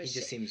never was. He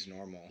just seems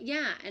normal.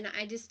 Yeah, and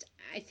I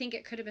think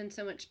it could have been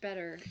so much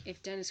better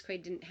if Dennis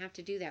Quaid didn't have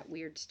to do that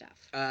weird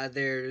stuff.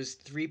 There's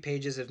 3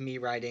 pages of me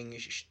writing.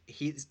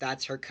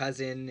 That's her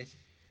cousin.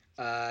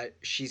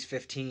 She's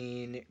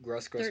 15.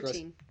 Gross.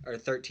 13. Or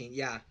 13.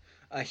 Yeah.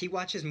 He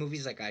watches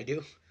movies like I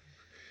do.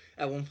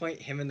 At one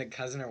point, him and the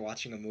cousin are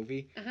watching a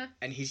movie,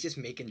 and he's just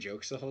making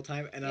jokes the whole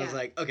time. And I was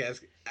like, okay,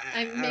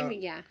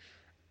 yeah.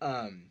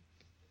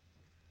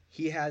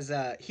 He's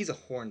a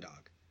horn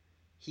dog.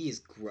 He is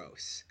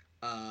gross.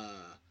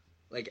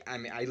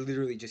 I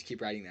literally just keep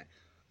writing that.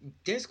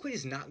 Dennis Quaid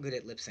is not good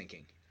at lip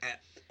syncing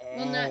at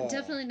all. Well,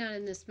 definitely not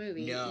in this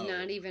movie. No.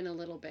 Not even a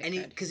little bit. And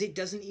because it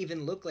doesn't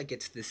even look like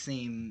it's the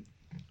same.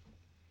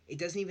 It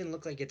doesn't even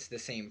look like it's the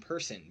same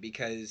person,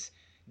 because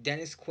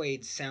Dennis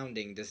Quaid's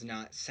sounding does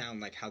not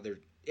sound like how they're.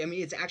 I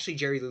mean, it's actually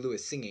Jerry Lee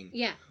Lewis singing.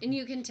 Yeah, and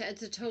you can tell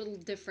it's a total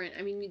different.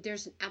 I mean,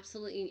 there's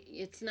absolutely.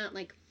 It's not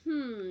like,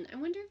 I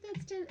wonder if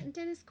that's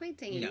Dennis Quaid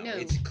singing. No, No,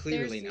 it's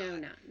clearly there's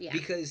not. No, yeah.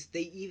 Because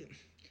they even.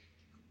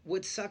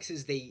 What sucks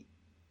is a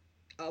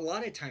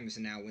lot of times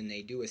now when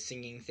they do a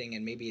singing thing,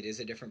 and maybe it is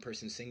a different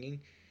person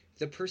singing,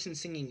 the person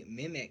singing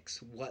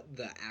mimics what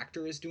the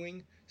actor is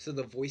doing, so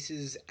the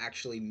voices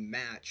actually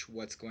match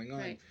what's going on.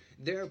 Right.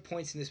 There are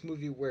points in this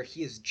movie where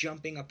he is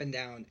jumping up and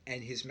down,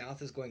 and his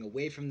mouth is going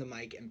away from the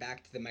mic and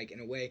back to the mic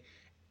in a way,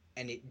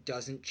 and it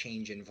doesn't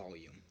change in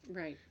volume.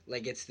 Right.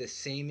 Like, it's the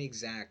same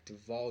exact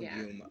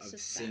volume of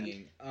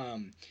singing.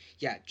 Bad.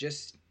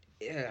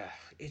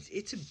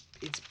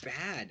 It's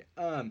bad.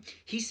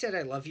 He said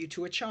 "I love you"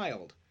 to a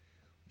child.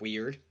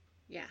 Weird.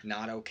 Yeah.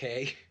 Not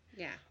okay.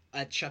 Yeah.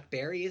 Chuck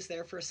Berry is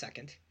there for a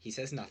second. He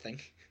says nothing.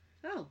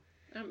 Oh,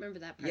 I don't remember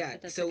that part. Yeah.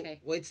 But that's so okay.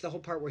 Well, it's the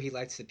whole part where he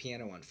lights the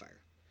piano on fire.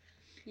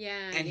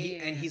 Yeah. And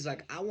he's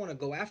like, I want to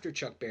go after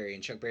Chuck Berry,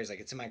 and Chuck Berry's like,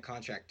 it's in my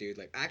contract, dude.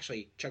 Like,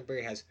 actually, Chuck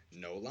Berry has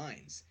no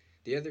lines.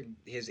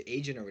 His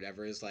agent or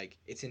whatever is like,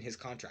 it's in his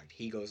contract.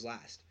 He goes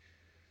last.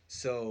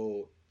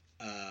 So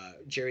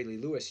Jerry Lee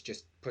Lewis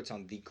just puts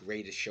on the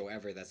greatest show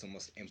ever that's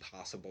almost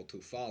impossible to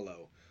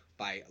follow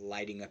by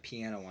lighting a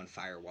piano on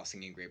fire while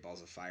singing Great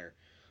Balls of Fire.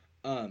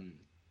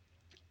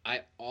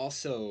 I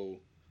also...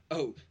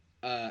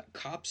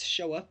 cops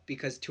show up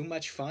because too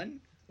much fun.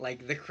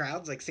 Like, the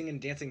crowd's like singing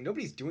and dancing.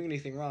 Nobody's doing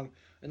anything wrong.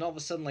 And all of a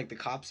sudden, like, the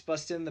cops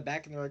bust in the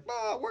back and they're like,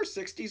 oh, we're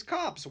 60s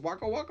cops.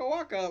 Waka, waka,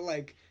 waka.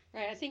 Like...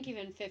 Right, I think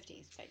even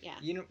 50s, but yeah.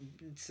 You know,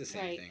 it's the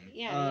same thing.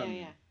 Yeah.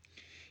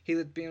 He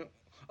lit the piano...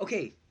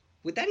 Okay,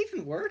 would that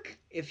even work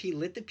if he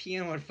lit the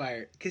piano on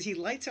fire? Because he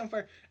lights on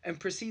fire and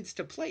proceeds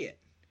to play it.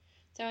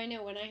 So I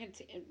know when I had...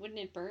 Wouldn't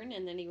it burn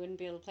and then he wouldn't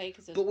be able to play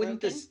because it was But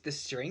wouldn't broken? the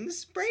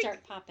strings break?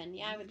 Start popping.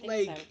 Yeah, I would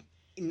think so.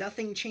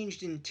 Nothing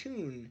changed in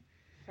tune.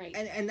 Right.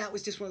 And that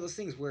was just one of those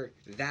things where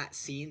that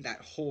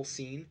whole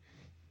scene,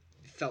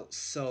 felt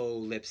so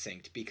lip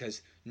synced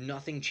because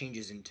nothing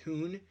changes in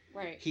tune.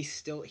 Right.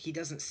 He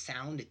doesn't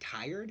sound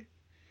tired.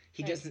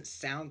 He doesn't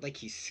sound like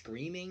he's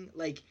screaming.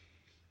 Like,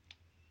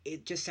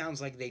 it just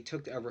sounds like they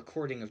took a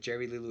recording of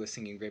Jerry Lee Lewis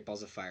singing Great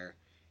Balls of Fire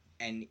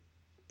and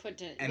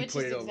which is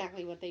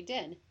exactly what they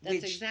did.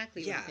 That's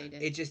exactly what they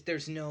did. It just,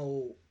 there's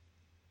no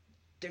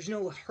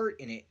hurt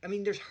in it. I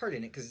mean, there's hurt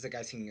in it because it's a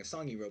guy singing a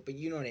song he wrote, but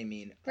you know what I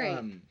mean.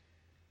 Right.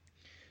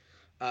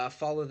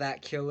 Follow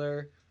That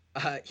Killer.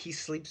 He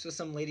sleeps with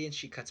some lady and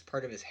she cuts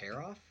part of his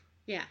hair off.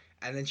 Yeah.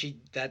 And then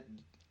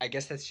I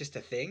guess that's just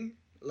a thing.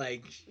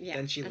 Like, yeah,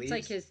 then she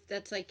leaves.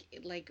 That's like,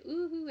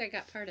 ooh, I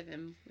got part of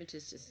him, which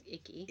is just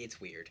icky.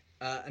 It's weird.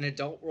 An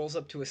adult rolls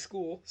up to a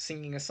school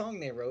singing a song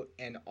they wrote,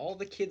 and all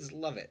the kids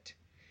love it.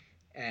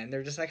 And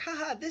they're just like,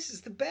 haha, this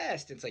is the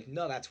best. It's like,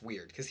 no, that's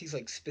weird. Because he's,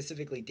 like,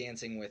 specifically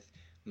dancing with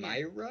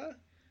Myra.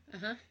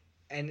 Uh-huh.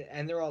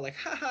 and they're all like,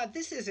 haha,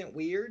 this isn't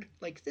weird.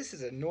 Like, this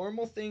is a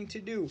normal thing to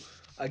do.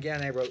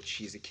 Again, I wrote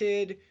she's a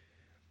kid.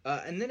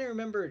 And then I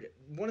remembered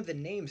one of the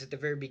names at the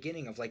very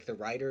beginning of like the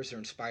writers are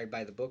inspired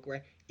by the book,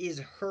 right? Is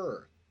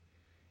her.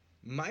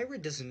 Myra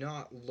does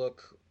not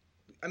look.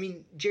 I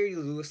mean, Jerry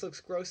Lee Lewis looks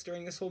gross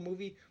during this whole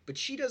movie, but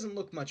she doesn't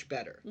look much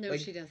better. No, like,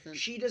 she doesn't.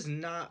 She does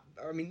not.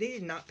 I mean, they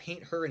did not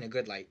paint her in a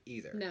good light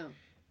either. No.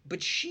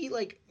 But she,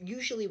 like,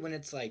 usually when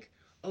it's like,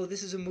 oh,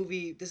 this is a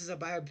movie, this is a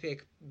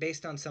biopic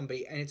based on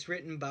somebody, and it's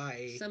written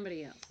by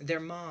somebody else, their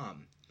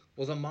mom.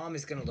 Well, the mom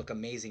is going to look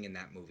amazing in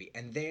that movie,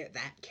 and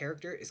that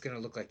character is going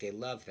to look like they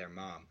love their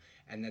mom,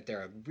 and that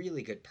they're a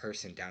really good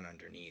person down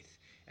underneath,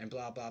 and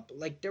blah blah.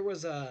 Like there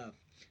was a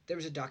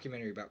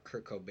documentary about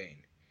Kurt Cobain,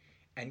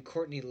 and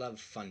Courtney Love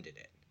funded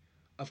it.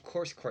 Of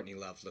course, Courtney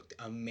Love looked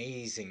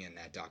amazing in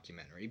that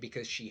documentary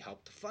because she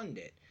helped fund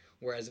it.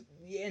 Whereas,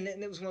 yeah, and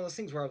it was one of those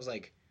things where I was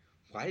like,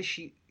 why does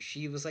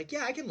she was like,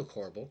 yeah, I can look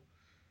horrible.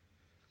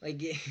 Like,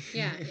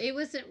 yeah,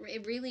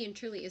 it really and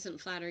truly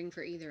isn't flattering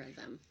for either of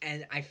them.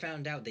 And I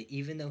found out that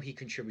even though he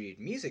contributed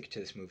music to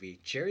this movie,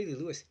 Jerry Lee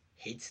Lewis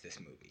hates this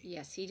movie.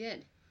 Yes, he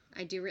did.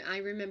 I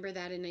remember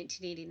that in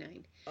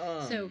 1989.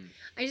 So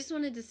I just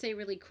wanted to say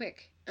really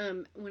quick,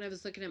 when I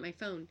was looking at my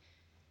phone,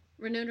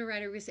 Winona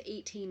Ryder was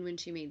 18 when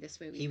she made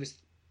this movie. He was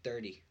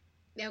 30.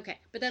 Okay,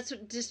 but that's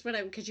just what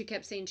because you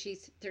kept saying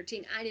she's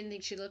 13. I didn't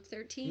think she looked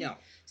 13. No.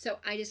 So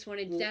I just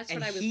wanted, that's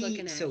what I was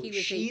looking at. So he was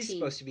she's 18.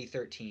 supposed to be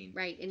 13.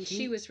 Right, and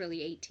she was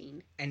really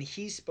 18. And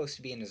he's supposed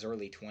to be in his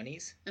early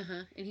 20s.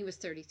 Uh-huh, and he was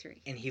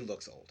 33. And he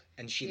looks old.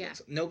 And she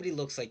looks, nobody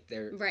looks like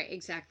they're... Right,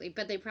 exactly.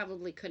 But they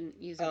probably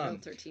couldn't use a real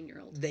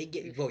 13-year-old. They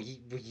get, well,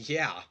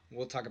 yeah,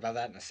 we'll talk about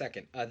that in a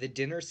second. The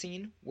dinner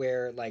scene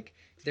where, like,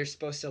 they're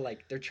supposed to,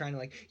 like, they're trying to,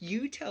 like,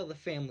 you tell the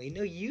family.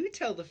 No, you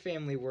tell the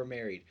family we're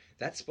married.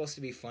 That's supposed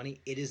to be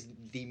funny. It is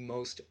the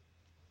most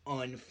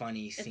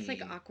unfunny scene. It's,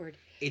 like, awkward.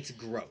 It's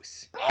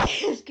gross.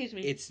 Excuse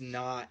me. It's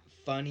not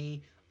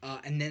funny.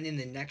 And then in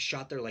the next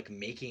shot, they're, like,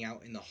 making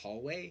out in the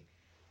hallway.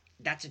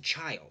 That's a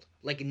child.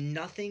 Like,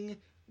 nothing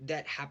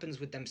that happens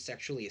with them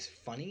sexually is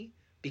funny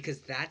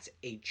because that's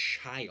a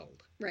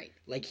child. Right.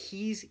 Like,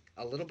 he's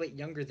a little bit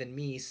younger than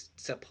me,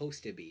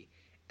 supposed to be.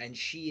 And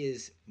she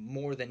is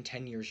more than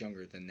 10 years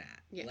younger than that.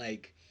 Yeah.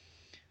 Like,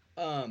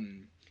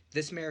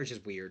 this marriage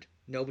is weird.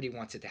 Nobody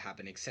wants it to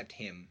happen except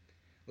him.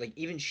 Like,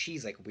 even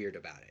she's, like, weird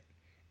about it.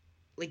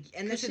 Like,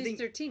 and that's the thing. She's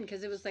 13,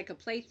 because it was like a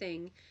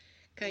plaything,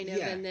 kind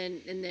of, and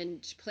then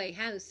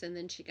playhouse, and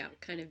then she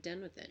got kind of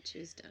done with it. She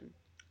was done.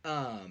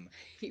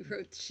 He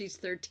wrote she's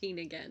 13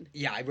 again.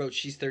 Yeah, I wrote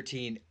she's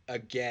 13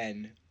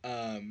 again.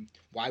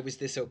 Why was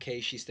this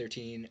okay? She's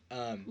 13.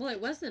 Well,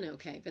 it wasn't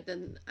okay, but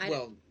then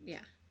yeah.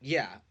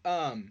 Yeah.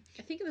 I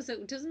think it was.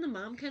 Doesn't the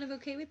mom kind of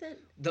okay with it?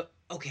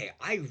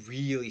 I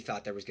really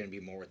thought there was going to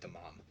be more with the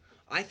mom.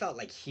 I thought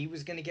like he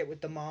was going to get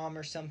with the mom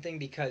or something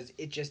because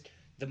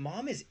the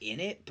mom is in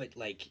it, but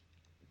like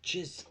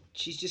she's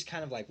just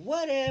kind of like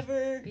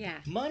whatever. Yeah.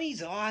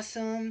 Money's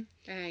awesome.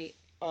 Right.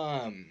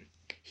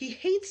 He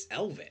hates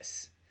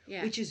Elvis.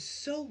 Yeah. Which is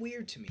so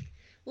weird to me.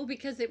 Well,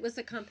 because it was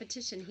a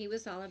competition. He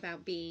was all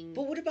about being...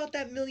 But what about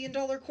that $1 Million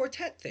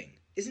Quartet thing?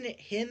 Isn't it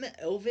him,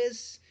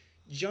 Elvis,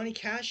 Johnny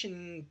Cash,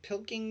 and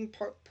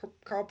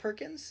Carl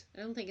Perkins?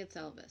 I don't think it's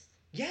Elvis.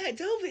 Yeah,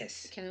 it's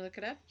Elvis. Can I look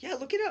it up? Yeah,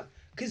 look it up.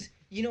 Because,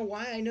 you know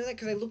why I know that?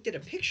 Because I looked at a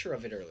picture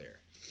of it earlier.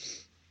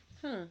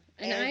 Huh.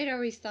 And I'd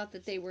always thought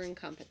that they were in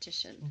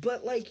competition.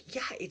 But, like,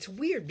 yeah, it's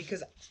weird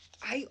because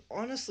I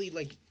honestly,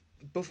 like,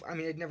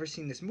 I'd never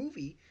seen this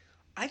movie.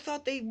 I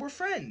thought they were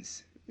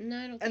friends. No,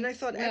 I don't think And I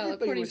thought everybody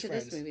according was to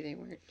friends. this movie, they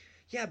weren't.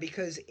 Yeah,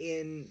 because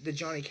in the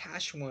Johnny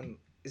Cash one,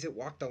 is it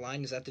Walk the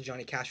Line? Is that the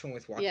Johnny Cash one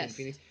with Joaquin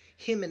Phoenix?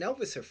 Him and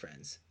Elvis are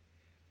friends.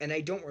 And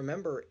I don't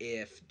remember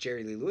if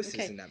Jerry Lee Lewis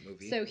is in that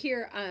movie. So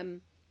here,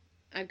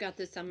 I've got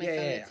this on my phone.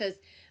 It says, $1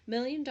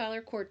 Million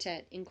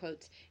Quartet, in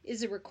quotes,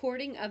 is a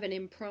recording of an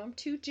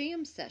impromptu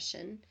jam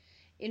session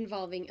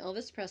involving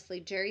Elvis Presley,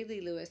 Jerry Lee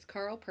Lewis,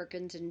 Carl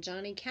Perkins, and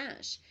Johnny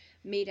Cash,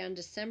 made on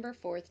December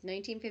 4th,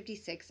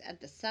 1956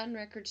 at the Sun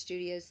Record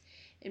Studios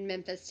in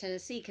Memphis,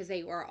 Tennessee, because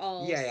they were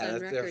all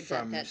Sun Records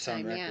at that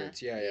Sun time.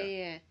 Records.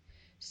 Yeah.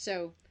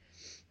 So,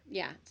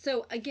 yeah.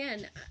 So,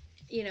 again,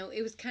 you know,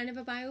 it was kind of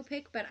a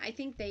biopic, but I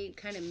think they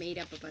kind of made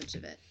up a bunch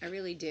of it. I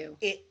really do.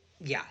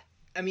 Yeah.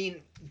 I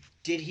mean,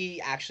 did he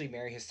actually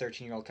marry his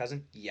 13-year-old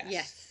cousin? Yes.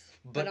 Yes.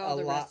 But all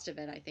the rest of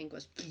it, I think,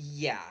 was...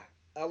 Yeah.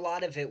 A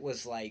lot of it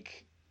was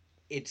like...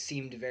 It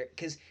seemed very...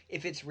 Because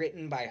if it's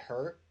written by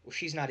her, well,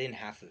 she's not in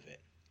half of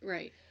it.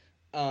 Right.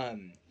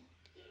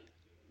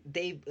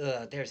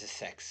 There's a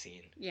sex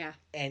scene. Yeah.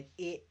 And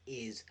it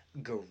is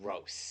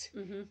gross.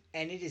 Mm-hmm.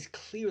 And it is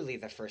clearly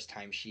the first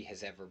time she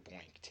has ever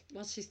boinked.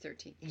 Well, she's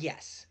 13.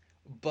 Yes.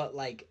 But,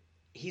 like,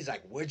 he's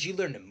like, where'd you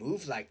learn to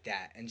move like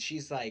that? And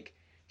she's like,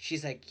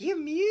 your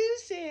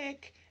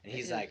music. And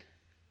he's like,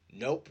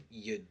 nope,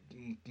 you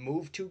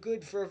move too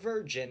good for a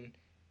virgin.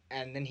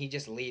 And then he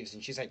just leaves,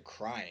 and she's, like,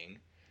 crying.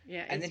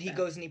 Yeah, and then he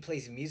goes and he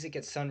plays music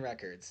at Sun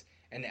Records.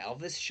 And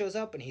Elvis shows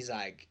up, and he's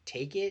like,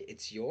 take it,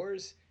 it's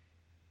yours.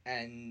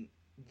 And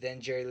then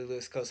Jerry Lee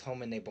Lewis goes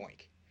home, and they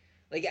boink.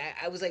 Like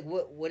I was like,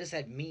 what does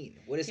that mean?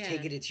 What does Yeah.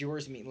 take it, it's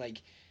yours mean?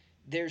 Like,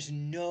 there's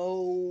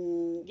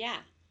no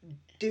Yeah.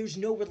 there's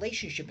no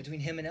relationship between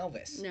him and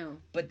Elvis. No.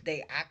 But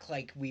they act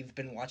like we've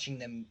been watching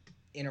them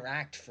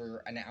interact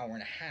for an hour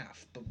and a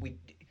half. But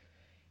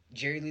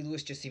Jerry Lee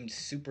Lewis just seemed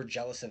super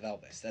jealous of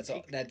Elvis. That's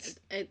all. That's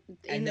In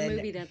and the then-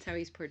 movie, that's how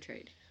he's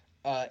portrayed.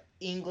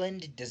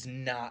 England does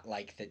not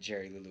like that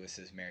Jerry Lee Lewis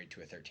is married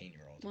to a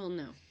 13-year-old. Well,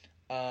 no.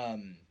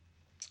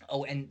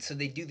 Oh, and so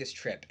they do this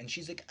trip, and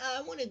she's like,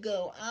 I want to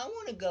go,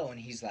 and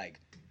he's like,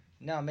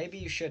 no, maybe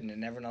you shouldn't,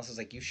 and everyone else is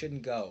like, you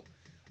shouldn't go.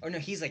 Or no,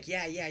 he's like,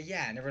 yeah,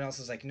 and everyone else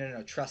is like,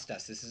 no, trust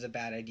us, this is a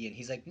bad idea, and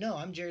he's like, no,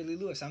 I'm Jerry Lee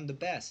Lewis, I'm the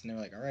best, and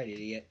they're like, all right,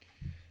 idiot.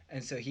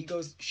 And so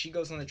she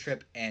goes on the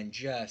trip, and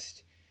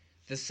just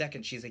the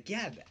second she's like,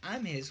 yeah,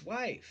 I'm his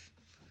wife.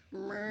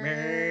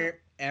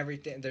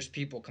 Everything, there's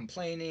people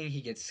complaining, he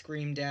gets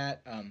screamed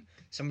at,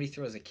 somebody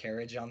throws a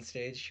carriage on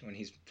stage when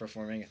he's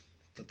performing. I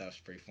thought that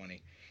was pretty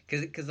funny,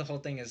 because the whole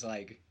thing is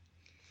like,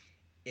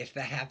 if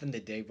that happened the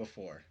day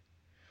before,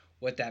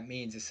 what that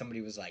means is somebody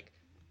was like,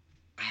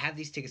 I have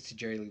these tickets to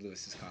Jerry Lee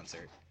Lewis's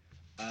concert.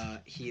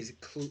 He's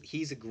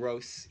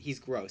gross.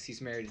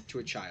 He's married to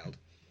a child.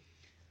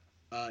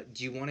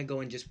 Do you want to go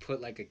and just put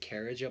like a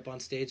carriage up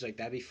on stage? Like,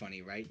 that'd be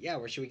funny, right? Yeah,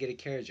 where should we get a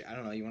carriage? I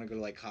don't know. You want to go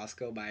to like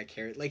Costco, buy a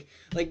carriage? Like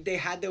they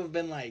had to have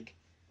been like,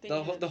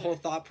 the whole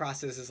thought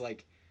process is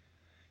like,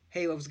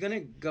 hey, I was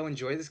gonna go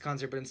enjoy this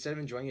concert, but instead of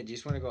enjoying it, do you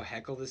just want to go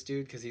heckle this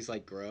dude because he's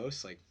like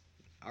gross? Like,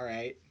 all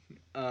right.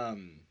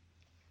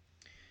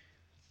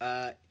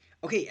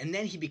 Okay, and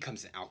then he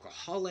becomes an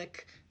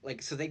alcoholic.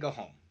 Like, so they go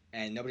home,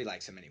 and nobody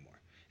likes him anymore.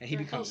 And he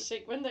becomes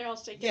when they all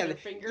shaking their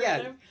finger yeah,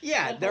 at him.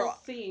 yeah. That whole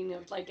scene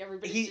of like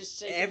everybody just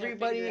shaking their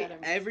finger at him.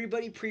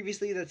 Everybody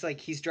previously that's like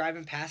he's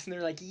driving past and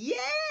they're like yeah,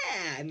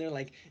 and they're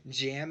like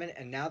jamming,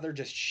 and now they're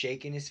just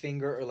shaking his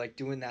finger or like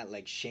doing that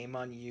like shame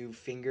on you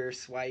finger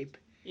swipe.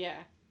 Yeah.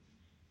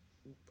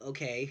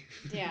 Okay.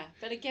 Yeah,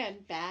 but again,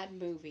 bad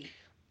movie.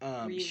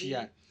 Really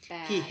yeah.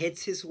 bad. He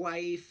hits his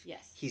wife.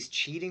 Yes. He's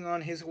cheating on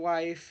his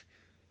wife.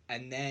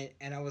 And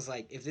I was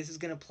like, if this is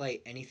going to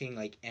play anything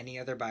like any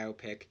other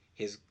biopic,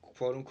 his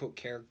quote-unquote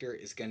character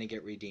is going to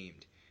get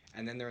redeemed.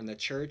 And then they're in the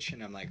church,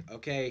 and I'm like,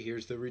 okay,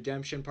 here's the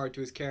redemption part to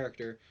his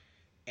character.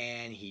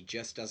 And he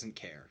just doesn't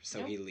care,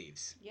 so he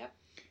leaves. Yep.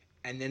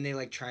 And then they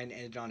like try and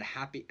end it on a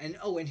happy... And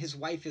his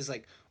wife is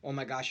like, oh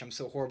my gosh, I'm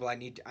so horrible.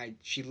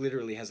 She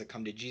literally has a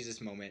come to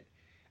Jesus moment.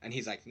 And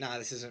he's like, nah,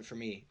 this isn't for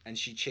me. And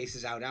she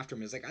chases out after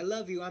him. It's like, I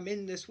love you. I'm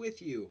in this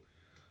with you.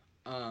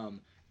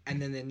 And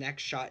then the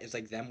next shot is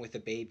like them with a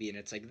baby, and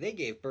it's like they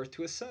gave birth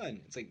to a son.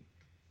 It's like,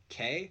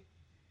 okay.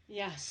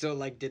 Yeah. So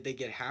like, did they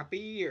get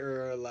happy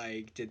or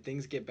like did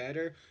things get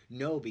better?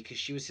 No, because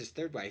she was his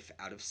third wife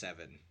out of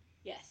 7.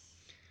 Yes.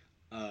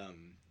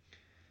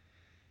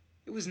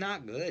 It was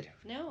not good.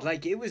 No.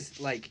 Like it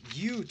was like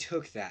you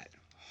took that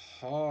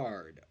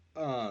hard.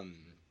 I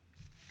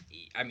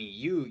mean,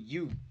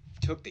 you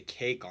took the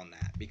cake on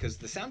that because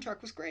the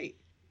soundtrack was great.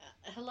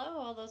 Hello,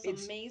 all those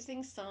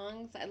amazing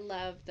songs. I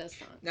love those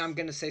songs. Now I'm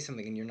gonna say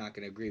something and you're not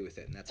gonna agree with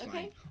it, and that's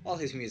fine. All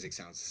his music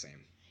sounds the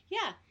same.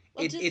 Yeah.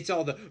 Well, it's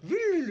all the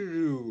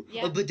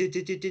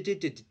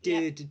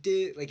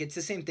like it's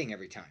the same thing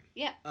every time.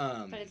 Yeah.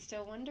 But it's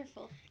still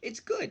wonderful.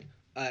 It's good.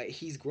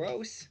 He's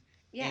gross.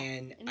 Yeah.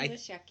 And he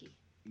was yucky.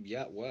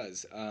 Yeah, it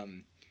was.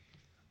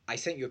 I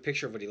sent you a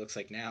picture of what he looks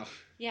like now.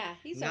 Yeah,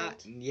 he's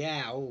old.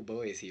 Yeah, oh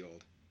boy, is he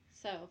old.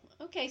 So,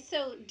 okay,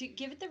 so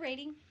give it the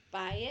rating.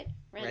 Buy it.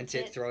 Rent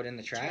it. Throw it in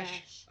the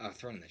trash. Oh,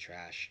 throw it in the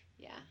trash.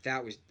 Yeah.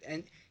 That was,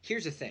 and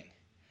here's the thing.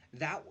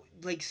 That,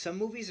 like, some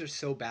movies are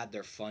so bad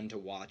they're fun to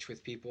watch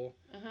with people.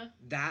 Uh-huh.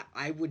 That,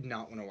 I would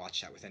not want to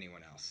watch that with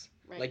anyone else.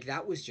 Right. Like,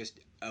 that was just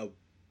a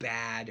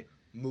bad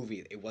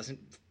movie. It wasn't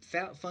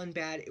fun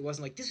bad. It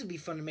wasn't like, this would be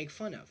fun to make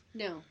fun of.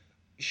 No.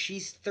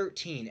 She's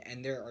 13,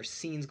 and there are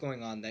scenes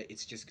going on that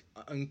it's just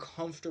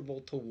uncomfortable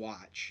to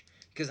watch.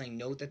 Because I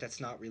know that that's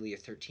not really a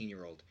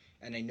 13-year-old.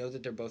 And I know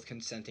that they're both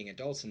consenting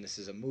adults, and this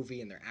is a movie,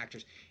 and they're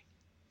actors.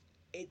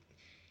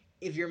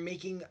 If you're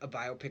making a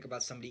biopic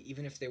about somebody,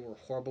 even if they were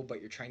horrible, but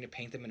you're trying to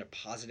paint them in a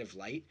positive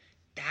light,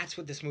 that's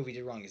what this movie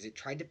did wrong, is it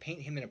tried to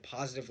paint him in a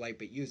positive light,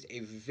 but used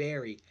a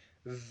very,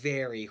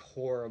 very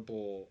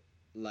horrible,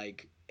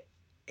 like,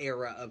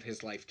 era of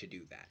his life to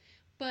do that.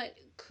 But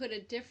could a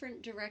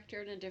different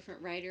director and a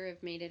different writer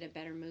have made it a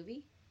better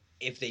movie?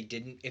 If they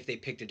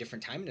picked a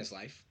different time in his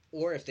life,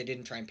 or if they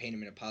didn't try and paint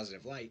him in a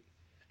positive light,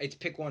 it's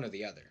pick one or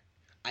the other.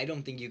 I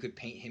don't think you could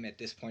paint him at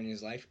this point in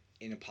his life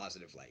in a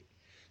positive light.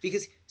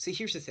 Because, see,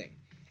 here's the thing,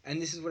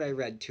 and this is what I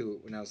read, too,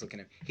 when I was looking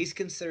at him. He's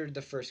considered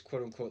the first,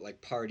 quote-unquote,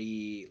 like,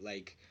 party,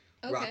 like,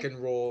 rock and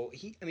roll.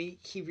 He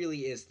really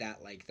is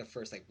that, like, the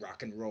first, like,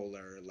 rock and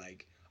roller,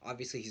 like,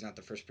 obviously he's not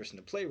the first person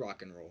to play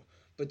rock and roll,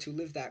 but to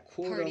live that,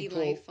 quote-unquote,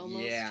 life,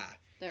 almost. Yeah,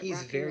 that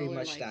he's very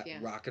much life, that yeah.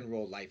 rock and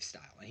roll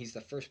lifestyle, and he's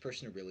the first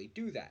person to really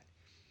do that.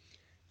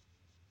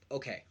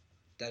 Okay,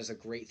 that is a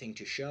great thing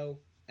to show,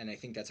 and I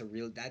think that's a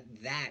real, that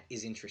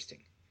is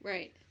interesting.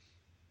 Right.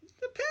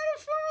 The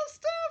pedophile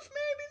stuff,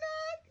 maybe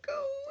not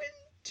go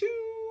into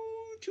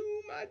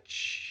too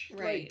much.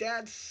 Right. Like,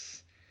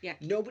 that's... Yeah.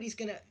 Nobody's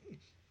gonna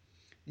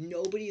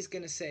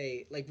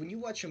say, like, when you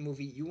watch a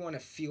movie, you want to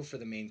feel for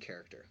the main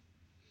character.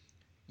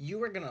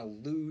 You are gonna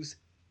lose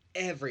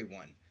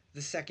everyone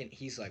the second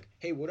he's like,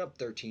 "Hey, what up,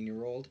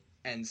 13-year-old?"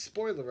 And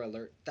spoiler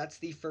alert, that's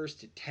the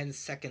first 10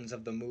 seconds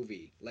of the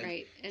movie. Like,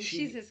 right. And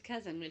she's his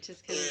cousin, which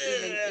is kind of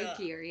even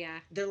ickier. Yeah.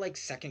 They're like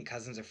second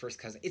cousins or first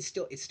cousins. It's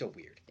still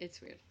weird.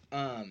 It's weird.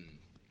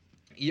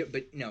 Yeah,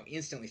 but no,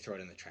 instantly throw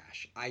it in the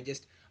trash.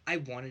 I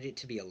wanted it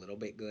to be a little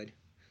bit good.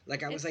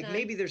 Like, I was like,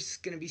 maybe there's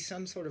gonna be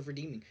some sort of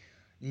redeeming.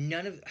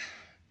 None of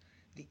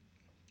the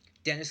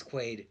Dennis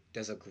Quaid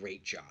does a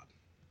great job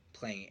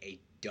playing a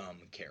dumb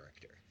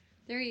character.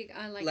 There you go.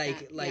 I like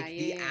that. Like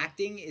the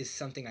acting is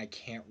something I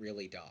can't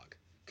really dog,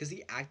 because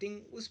the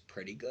acting was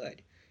pretty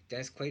good.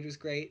 Dennis Quaid was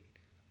great.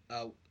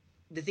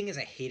 The thing is,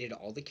 I hated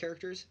all the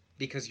characters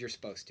because you're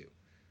supposed to.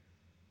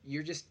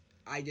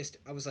 I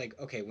was like,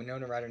 okay,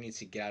 Winona Ryder needs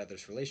to get out of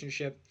this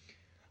relationship.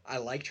 I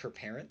liked her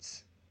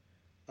parents.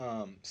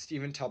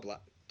 Stephen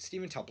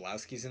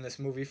Tobolowsky's in this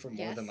movie for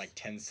more than like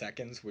 10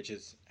 seconds, which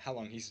is how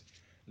long he's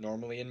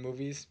normally in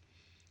movies.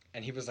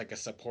 And he was like a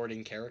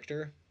supporting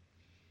character.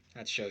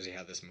 That shows you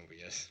how this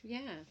movie is.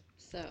 Yeah.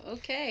 So,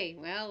 okay.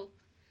 Well,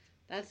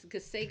 that's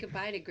say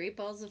goodbye to Great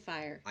Balls of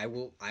Fire. I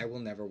will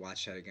never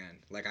watch that again.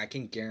 Like, I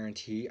can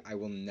guarantee I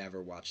will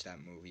never watch that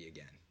movie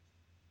again.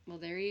 Well,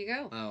 there you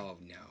go. Oh,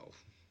 no.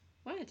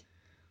 What?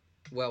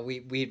 Well,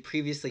 we had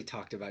previously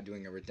talked about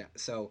doing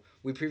so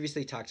we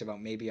previously talked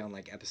about maybe on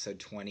like episode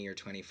 20 or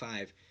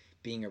 25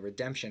 being a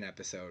redemption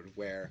episode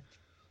where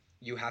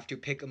you have to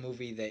pick a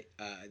movie that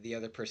the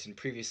other person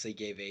previously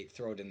gave a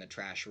throw it in the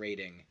trash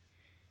rating,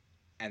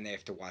 and they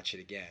have to watch it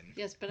again.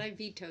 Yes, but I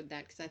vetoed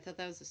that because I thought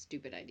that was a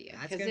stupid idea.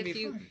 That's gonna be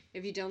fun.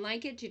 If you don't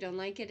like it, you don't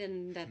like it,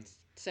 and that's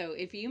so.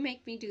 If you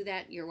make me do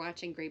that, you're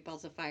watching Great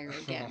Balls of Fire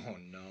again. Oh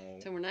no!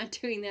 So we're not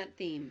doing that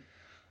theme.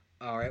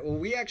 All right. Well,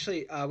 we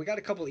actually we got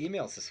a couple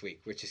emails this week,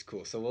 which is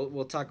cool. So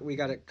we'll talk. We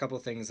got a couple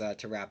things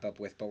to wrap up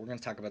with, but we're gonna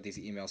talk about these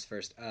emails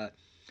first.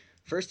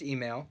 First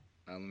email.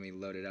 Let me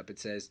load it up. It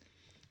says,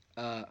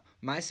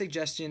 "My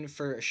suggestion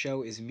for a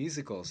show is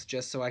musicals,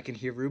 just so I can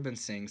hear Ruben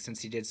sing,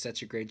 since he did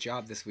such a great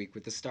job this week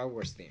with the Star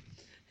Wars theme."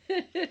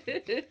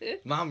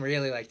 Mom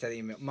really liked that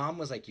email. Mom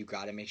was like, "You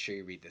got to make sure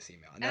you read this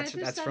email," and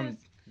that's from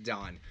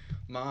Dawn.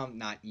 Mom,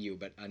 not you,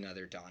 but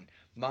another Dawn.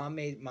 Mom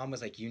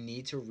was like, "You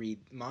need to read."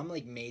 Mom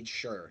like made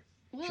sure.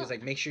 Well, she was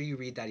like, "Make sure you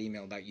read that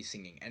email about you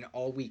singing." And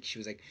all week she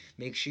was like,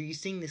 "Make sure you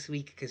sing this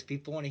week because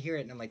people want to hear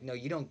it." And I'm like, "No,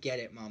 you don't get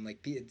it, Mom. Like,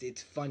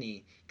 it's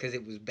funny because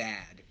it was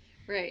bad."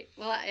 Right.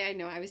 Well, I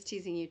know I was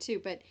teasing you too,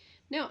 but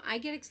no, I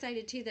get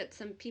excited too that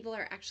some people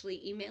are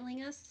actually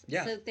emailing us.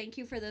 Yeah. So thank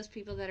you for those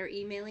people that are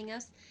emailing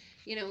us.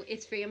 You know,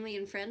 it's family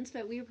and friends,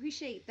 but we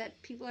appreciate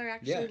that people are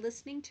actually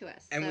listening to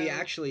us. And we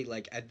actually,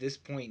 like, at this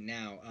point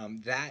now,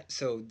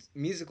 so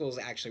musicals,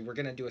 actually, we're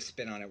going to do a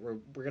spin on it. We're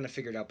going to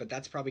figure it out, but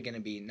that's probably going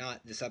to be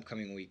not this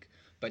upcoming week,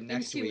 but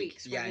next week. In 2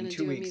 weeks. Yeah, in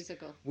 2 weeks.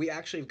 Musical. We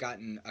actually have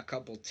gotten a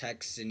couple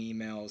texts and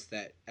emails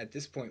that at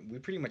this point, we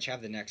pretty much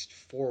have the next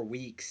 4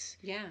 weeks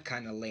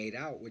kind of laid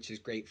out, which is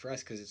great for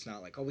us because it's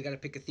not like, oh, we got to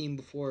pick a theme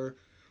before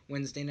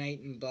Wednesday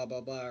night and blah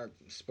blah blah.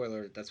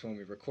 Spoiler, that's when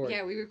we record.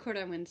 Yeah, we record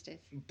on Wednesdays.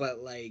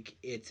 But like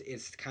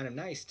it's kind of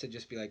nice to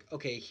just be like,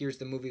 okay, here's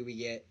the movie we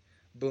get.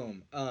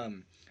 Boom. A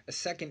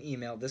second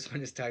email. This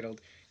one is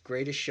titled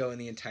 "Greatest Show in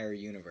the Entire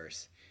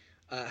Universe."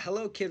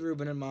 Hello, Kid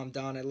Ruben and Mom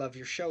Dawn. I love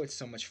your show. It's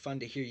so much fun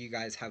to hear you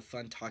guys have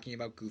fun talking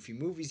about goofy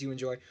movies you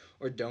enjoy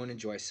or don't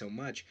enjoy so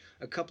much.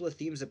 A couple of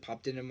themes that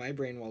popped into my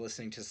brain while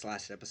listening to this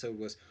last episode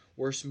was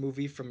worst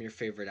movie from your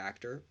favorite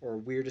actor, or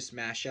weirdest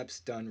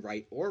mashups done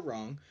right or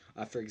wrong.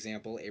 For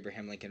example,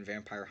 Abraham Lincoln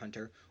Vampire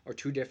Hunter, or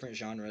two different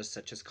genres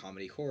such as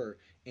comedy horror,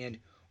 and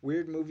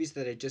weird movies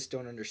that I just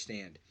don't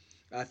understand.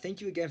 Thank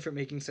you again for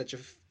making such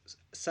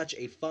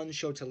a fun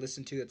show to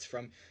listen to. That's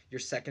from your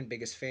second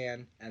biggest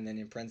fan, and then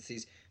in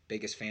parentheses,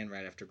 biggest fan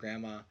right after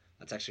Grandma.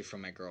 That's actually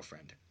from my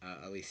girlfriend,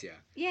 Alicia.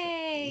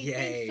 Yay!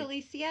 Thanks,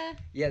 Alicia.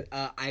 Yeah,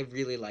 I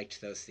really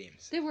liked those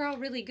themes. They were all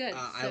really good.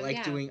 I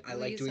like doing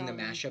the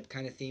mashup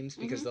kind of themes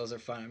because those are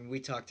fun. I mean, we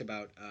talked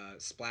about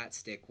Splat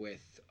Stick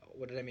with,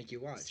 what did I make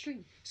you watch?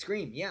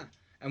 Scream, yeah.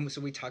 And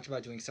so we talked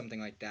about doing something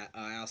like that.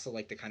 I also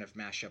like the kind of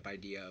mashup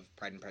idea of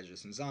Pride and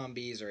Prejudice and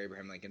Zombies or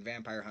Abraham Lincoln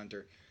Vampire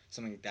Hunter,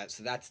 something like that.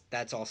 So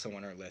that's also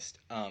on our list.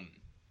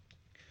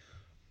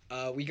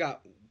 We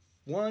got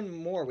one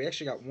more. We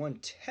actually got one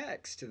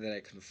text that I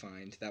could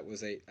find. That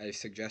was a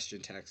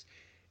suggestion text.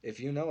 If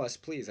you know us,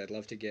 please, I'd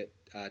love to get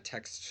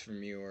texts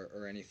from you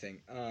or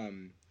anything.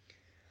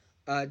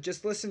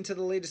 Just listen to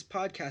the latest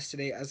podcast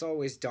today. As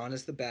always, Dawn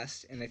is the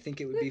best, and I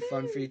think it would be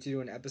fun for you to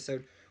do an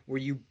episode where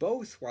you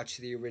both watch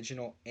the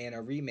original and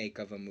a remake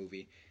of a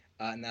movie.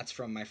 And that's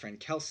from my friend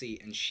Kelsey,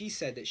 and she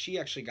said that she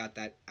actually got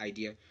that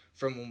idea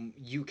from when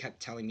you kept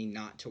telling me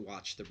not to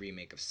watch the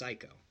remake of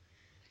Psycho.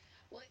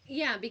 Well,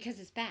 yeah, because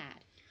it's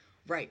bad.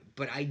 Right,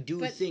 but I do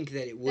But think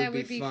that it that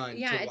would be fun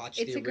to watch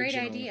it's the a great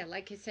original. idea.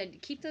 Like I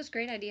said, keep those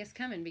great ideas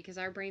coming because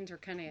our brains are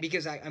kind of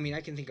Because I mean,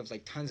 I can think of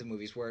like tons of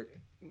movies where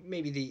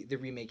maybe the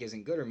remake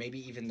isn't good, or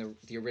maybe even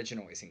the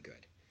original isn't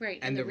good, right,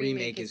 and the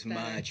remake is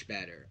much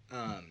better.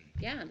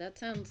 Yeah, that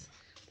sounds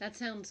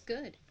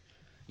good.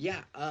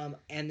 Yeah.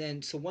 And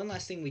then so one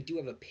last thing, we do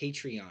have a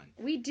Patreon.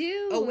 We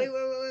do. Oh wait.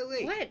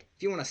 What?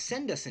 If you want to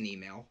send us an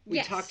email, we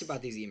Yes. talked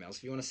about these emails.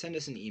 If you want to send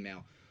us an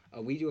email,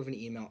 we do have an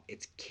email.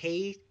 It's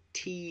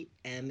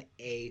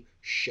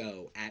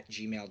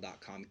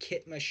kitmashow@gmail.com.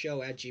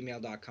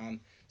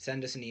 kitmashow@gmail.com.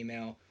 Send us an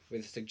email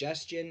with a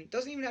suggestion.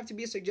 Doesn't even have to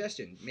be a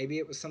suggestion. Maybe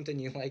it was something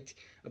you liked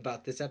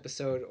about this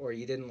episode or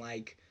you didn't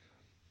like.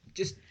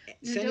 Just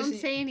send Don't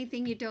us say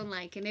anything you don't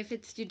like, and if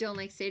it's you don't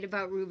like, say it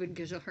about Ruben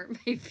because you'll hurt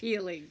my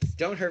feelings.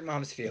 Don't hurt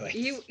Mom's feelings.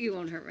 You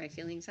won't hurt my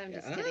feelings. I'm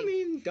just kidding. I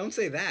mean, don't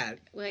say that.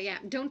 Well, yeah,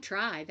 don't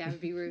try. That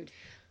would be rude.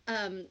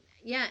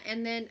 Yeah,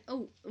 and then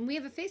we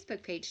have a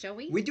Facebook page, don't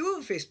we? We do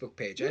have a Facebook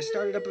page. I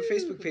started up a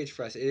Facebook page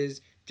for us. It is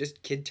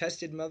just Kid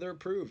Tested Mother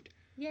Approved.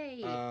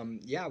 Yay.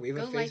 Yeah, we have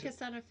Go a Facebook. like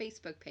us on our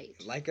Facebook page.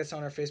 Like us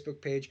on our Facebook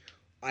page.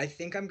 I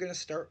think I'm gonna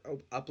start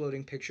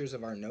uploading pictures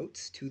of our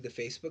notes to the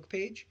Facebook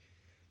page.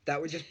 That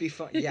would just be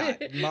fun. Yeah,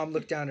 Mom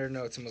looked down at her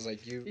notes and was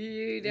like,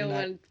 You don't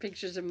want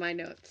pictures of my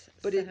notes.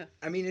 But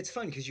I mean, it's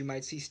fun because you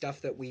might see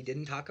stuff that we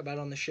didn't talk about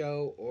on the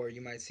show, or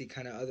you might see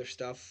kind of other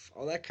stuff,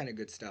 all that kind of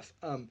good stuff.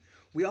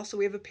 We have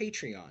a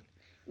Patreon.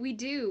 We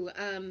do.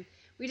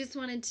 We just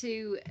wanted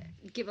to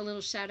give a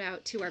little shout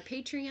out to our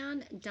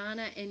Patreon,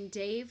 Donna and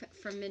Dave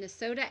from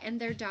Minnesota,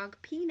 and their dog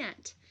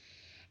Peanut.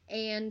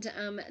 And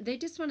they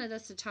just wanted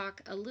us to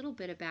talk a little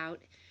bit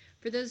about,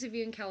 for those of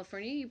you in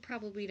California, you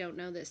probably don't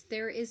know this,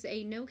 there is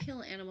a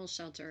no-kill animal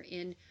shelter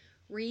in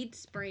Reed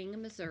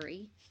Spring,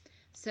 Missouri.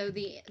 So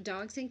the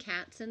dogs and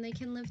cats, and they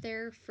can live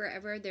there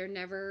forever. They're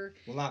never...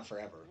 Well, not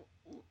forever.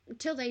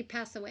 Till they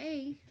pass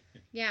away.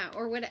 Yeah,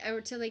 or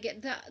till they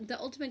get... The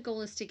ultimate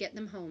goal is to get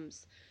them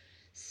homes.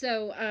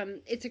 So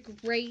it's a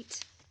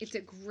great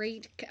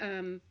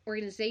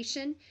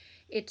organization.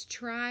 It's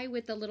try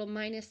with the little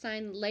minus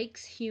sign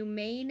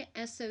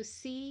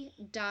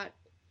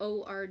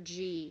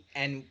lakeshumane.soc.org.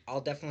 And I'll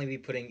definitely be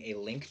putting a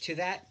link to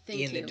that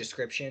in the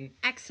description.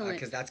 Excellent.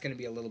 Because that's going to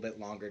be a little bit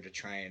longer to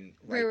try and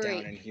write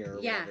down in here or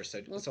whatever.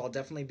 So I'll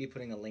definitely be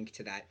putting a link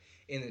to that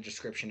in the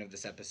description of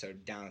this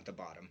episode down at the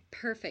bottom.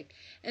 Perfect.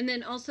 And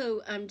then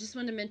also, just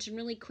wanted to mention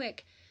really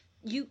quick,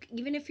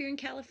 even if you're in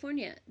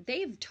California,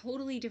 they have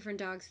totally different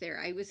dogs there.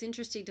 I was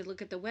interested to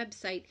look at the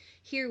website.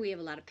 Here we have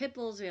a lot of pit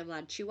bulls, we have a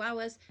lot of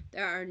chihuahuas.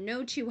 There are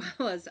no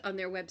chihuahuas on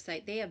their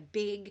website. They have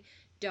big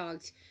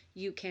dogs.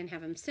 You can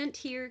have them sent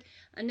here.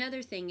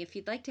 Another thing, if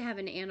you'd like to have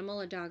an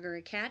animal, a dog or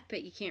a cat,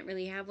 but you can't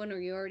really have one or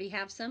you already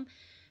have some,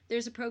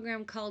 there's a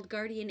program called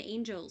Guardian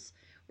Angels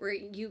where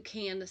you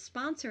can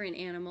sponsor an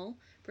animal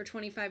for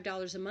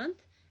 $25 a month.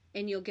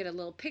 And you'll get a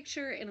little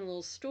picture and a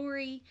little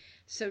story.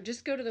 So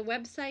just go to the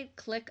website,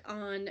 click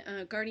on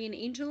Guardian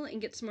Angel, and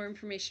get some more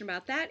information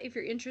about that. If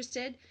you're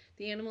interested,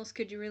 the animals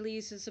could really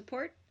use the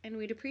support, and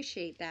we'd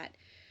appreciate that.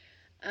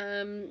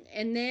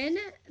 And then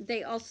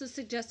they also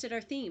suggested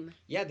our theme.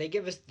 Yeah, they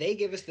give us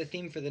the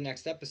theme for the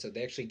next episode.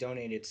 They actually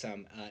donated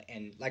some,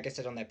 and like I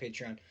said on that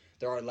Patreon,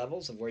 there are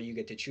levels of where you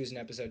get to choose an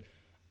episode.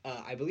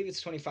 I believe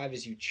it's 25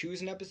 as you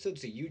choose an episode,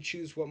 so you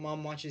choose what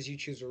Mom watches, you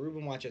choose what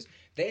Ruben watches.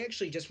 They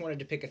actually just wanted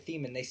to pick a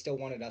theme, and they still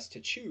wanted us to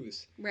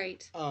choose.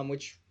 Right.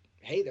 Which,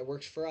 hey, that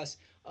works for us.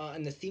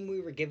 And the theme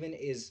we were given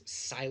is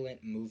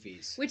silent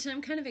movies. Which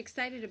I'm kind of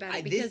excited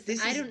about because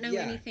I don't know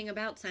anything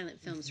about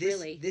silent films,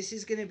 really. This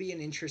is going to be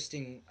an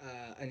interesting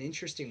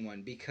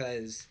one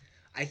because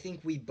I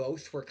think we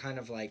both were kind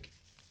of like...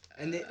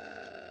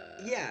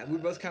 Yeah, we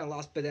both kind of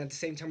lost, but at the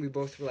same time, we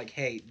both were like,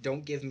 hey,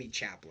 don't give me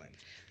Chaplin.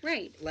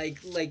 Right. Like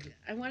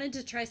I wanted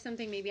to try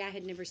something maybe I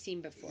had never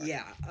seen before.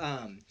 Yeah.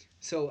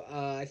 So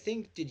I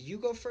think, did you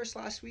go first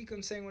last week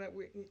on saying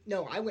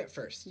No, I went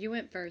first. You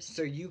went first.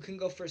 So you can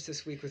go first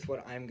this week with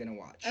what I'm going to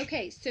watch.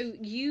 Okay, so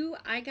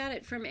I got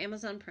it from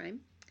Amazon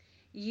Prime.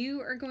 You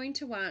are going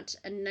to watch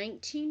a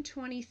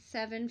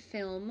 1927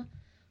 film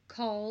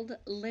called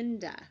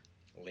Linda.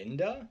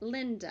 Linda?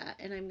 Linda.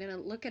 And I'm going to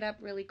look it up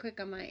really quick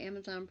on my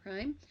Amazon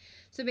Prime.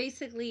 So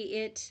basically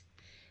it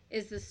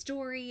is the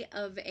story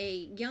of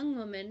a young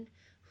woman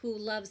who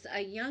loves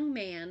a young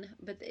man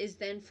but is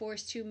then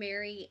forced to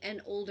marry an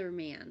older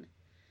man.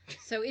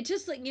 So it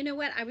just like, you know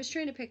what? I was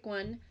trying to pick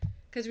one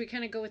because we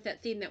kind of go with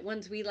that theme that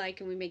ones we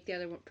like and we make the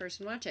other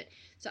person watch it.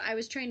 So I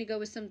was trying to go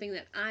with something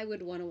that I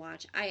would want to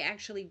watch. I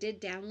actually did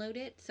download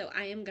it, so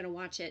I am going to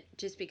watch it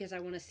just because I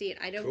want to see it.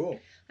 I don't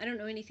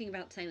know anything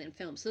about silent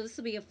film. So this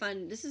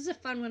is a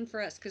fun one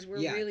for us because we're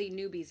really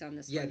newbies on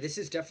this one. Yeah, this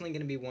is definitely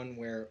going to be one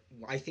where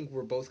I think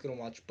we're both going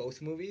to watch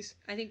both movies.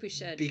 I think we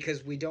should.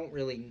 Because we don't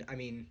really, I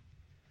mean,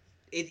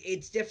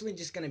 it's definitely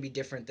just going to be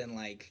different than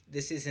like,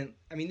 this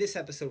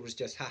episode was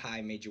just, haha,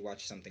 I made you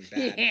watch something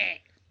bad.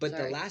 But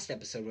the last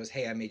episode was,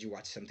 hey, I made you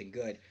watch something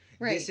good.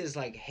 Right. This is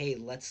like, hey,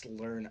 let's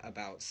learn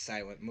about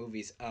silent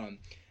movies.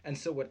 And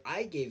so what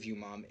I gave you,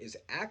 Mom, is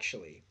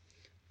actually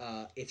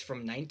It's from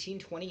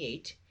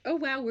 1928. Oh,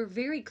 wow. We're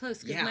very close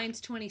because Yeah. mine's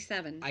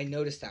 27. I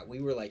noticed that. We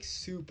were like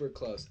super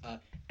close.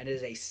 And it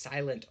is a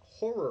silent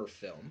horror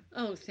film.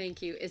 Oh,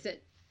 thank you. Is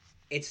it?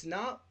 It's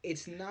not,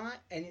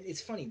 and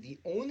it's funny. The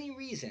only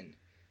reason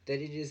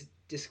that it is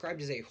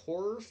described as a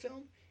horror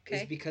film is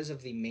Okay. because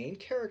of the main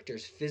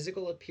character's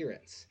physical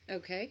appearance.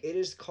 Okay. It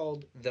is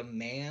called The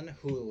Man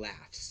Who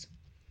Laughs.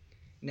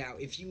 Now,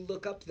 if you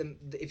look up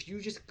if you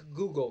just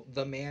Google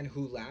The Man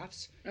Who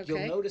Laughs, you'll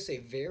Okay. notice a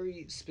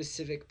very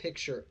specific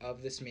picture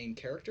of this main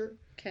character,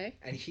 Okay.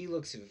 and he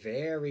looks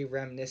very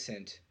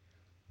reminiscent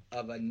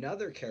of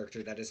another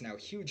character that is now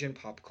huge in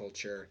pop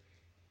culture.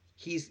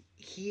 He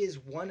is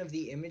one of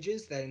the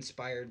images that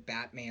inspired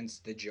Batman's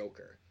The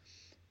Joker.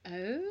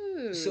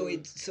 Oh. So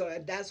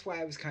that's why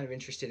I was kind of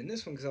interested in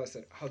this one, because I was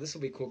like, oh, this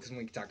will be cool because we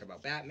can talk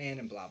about Batman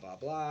and blah blah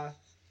blah.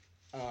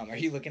 Are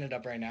you looking it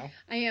up right now?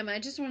 I am. I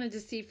just wanted to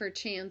see for a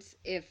chance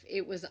if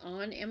it was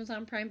on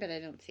Amazon Prime, but I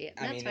don't see it.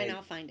 That's fine.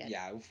 I'll find it.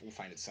 Yeah, we'll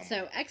find it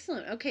somewhere. So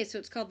excellent. Okay, so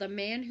it's called The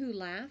Man Who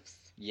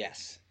Laughs.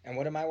 Yes. And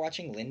what am I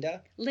watching?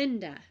 Linda?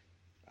 Linda.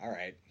 All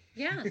right.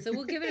 Yeah, so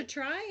we'll give it a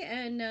try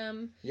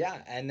and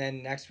Yeah, and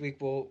then next week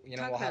we'll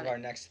Talk we'll have about our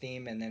next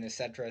theme, and then et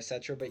cetera, et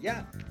cetera. But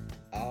yeah.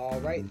 All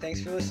right.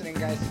 Thanks for listening,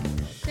 guys.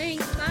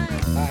 thanks.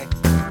 Bye.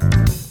 Bye.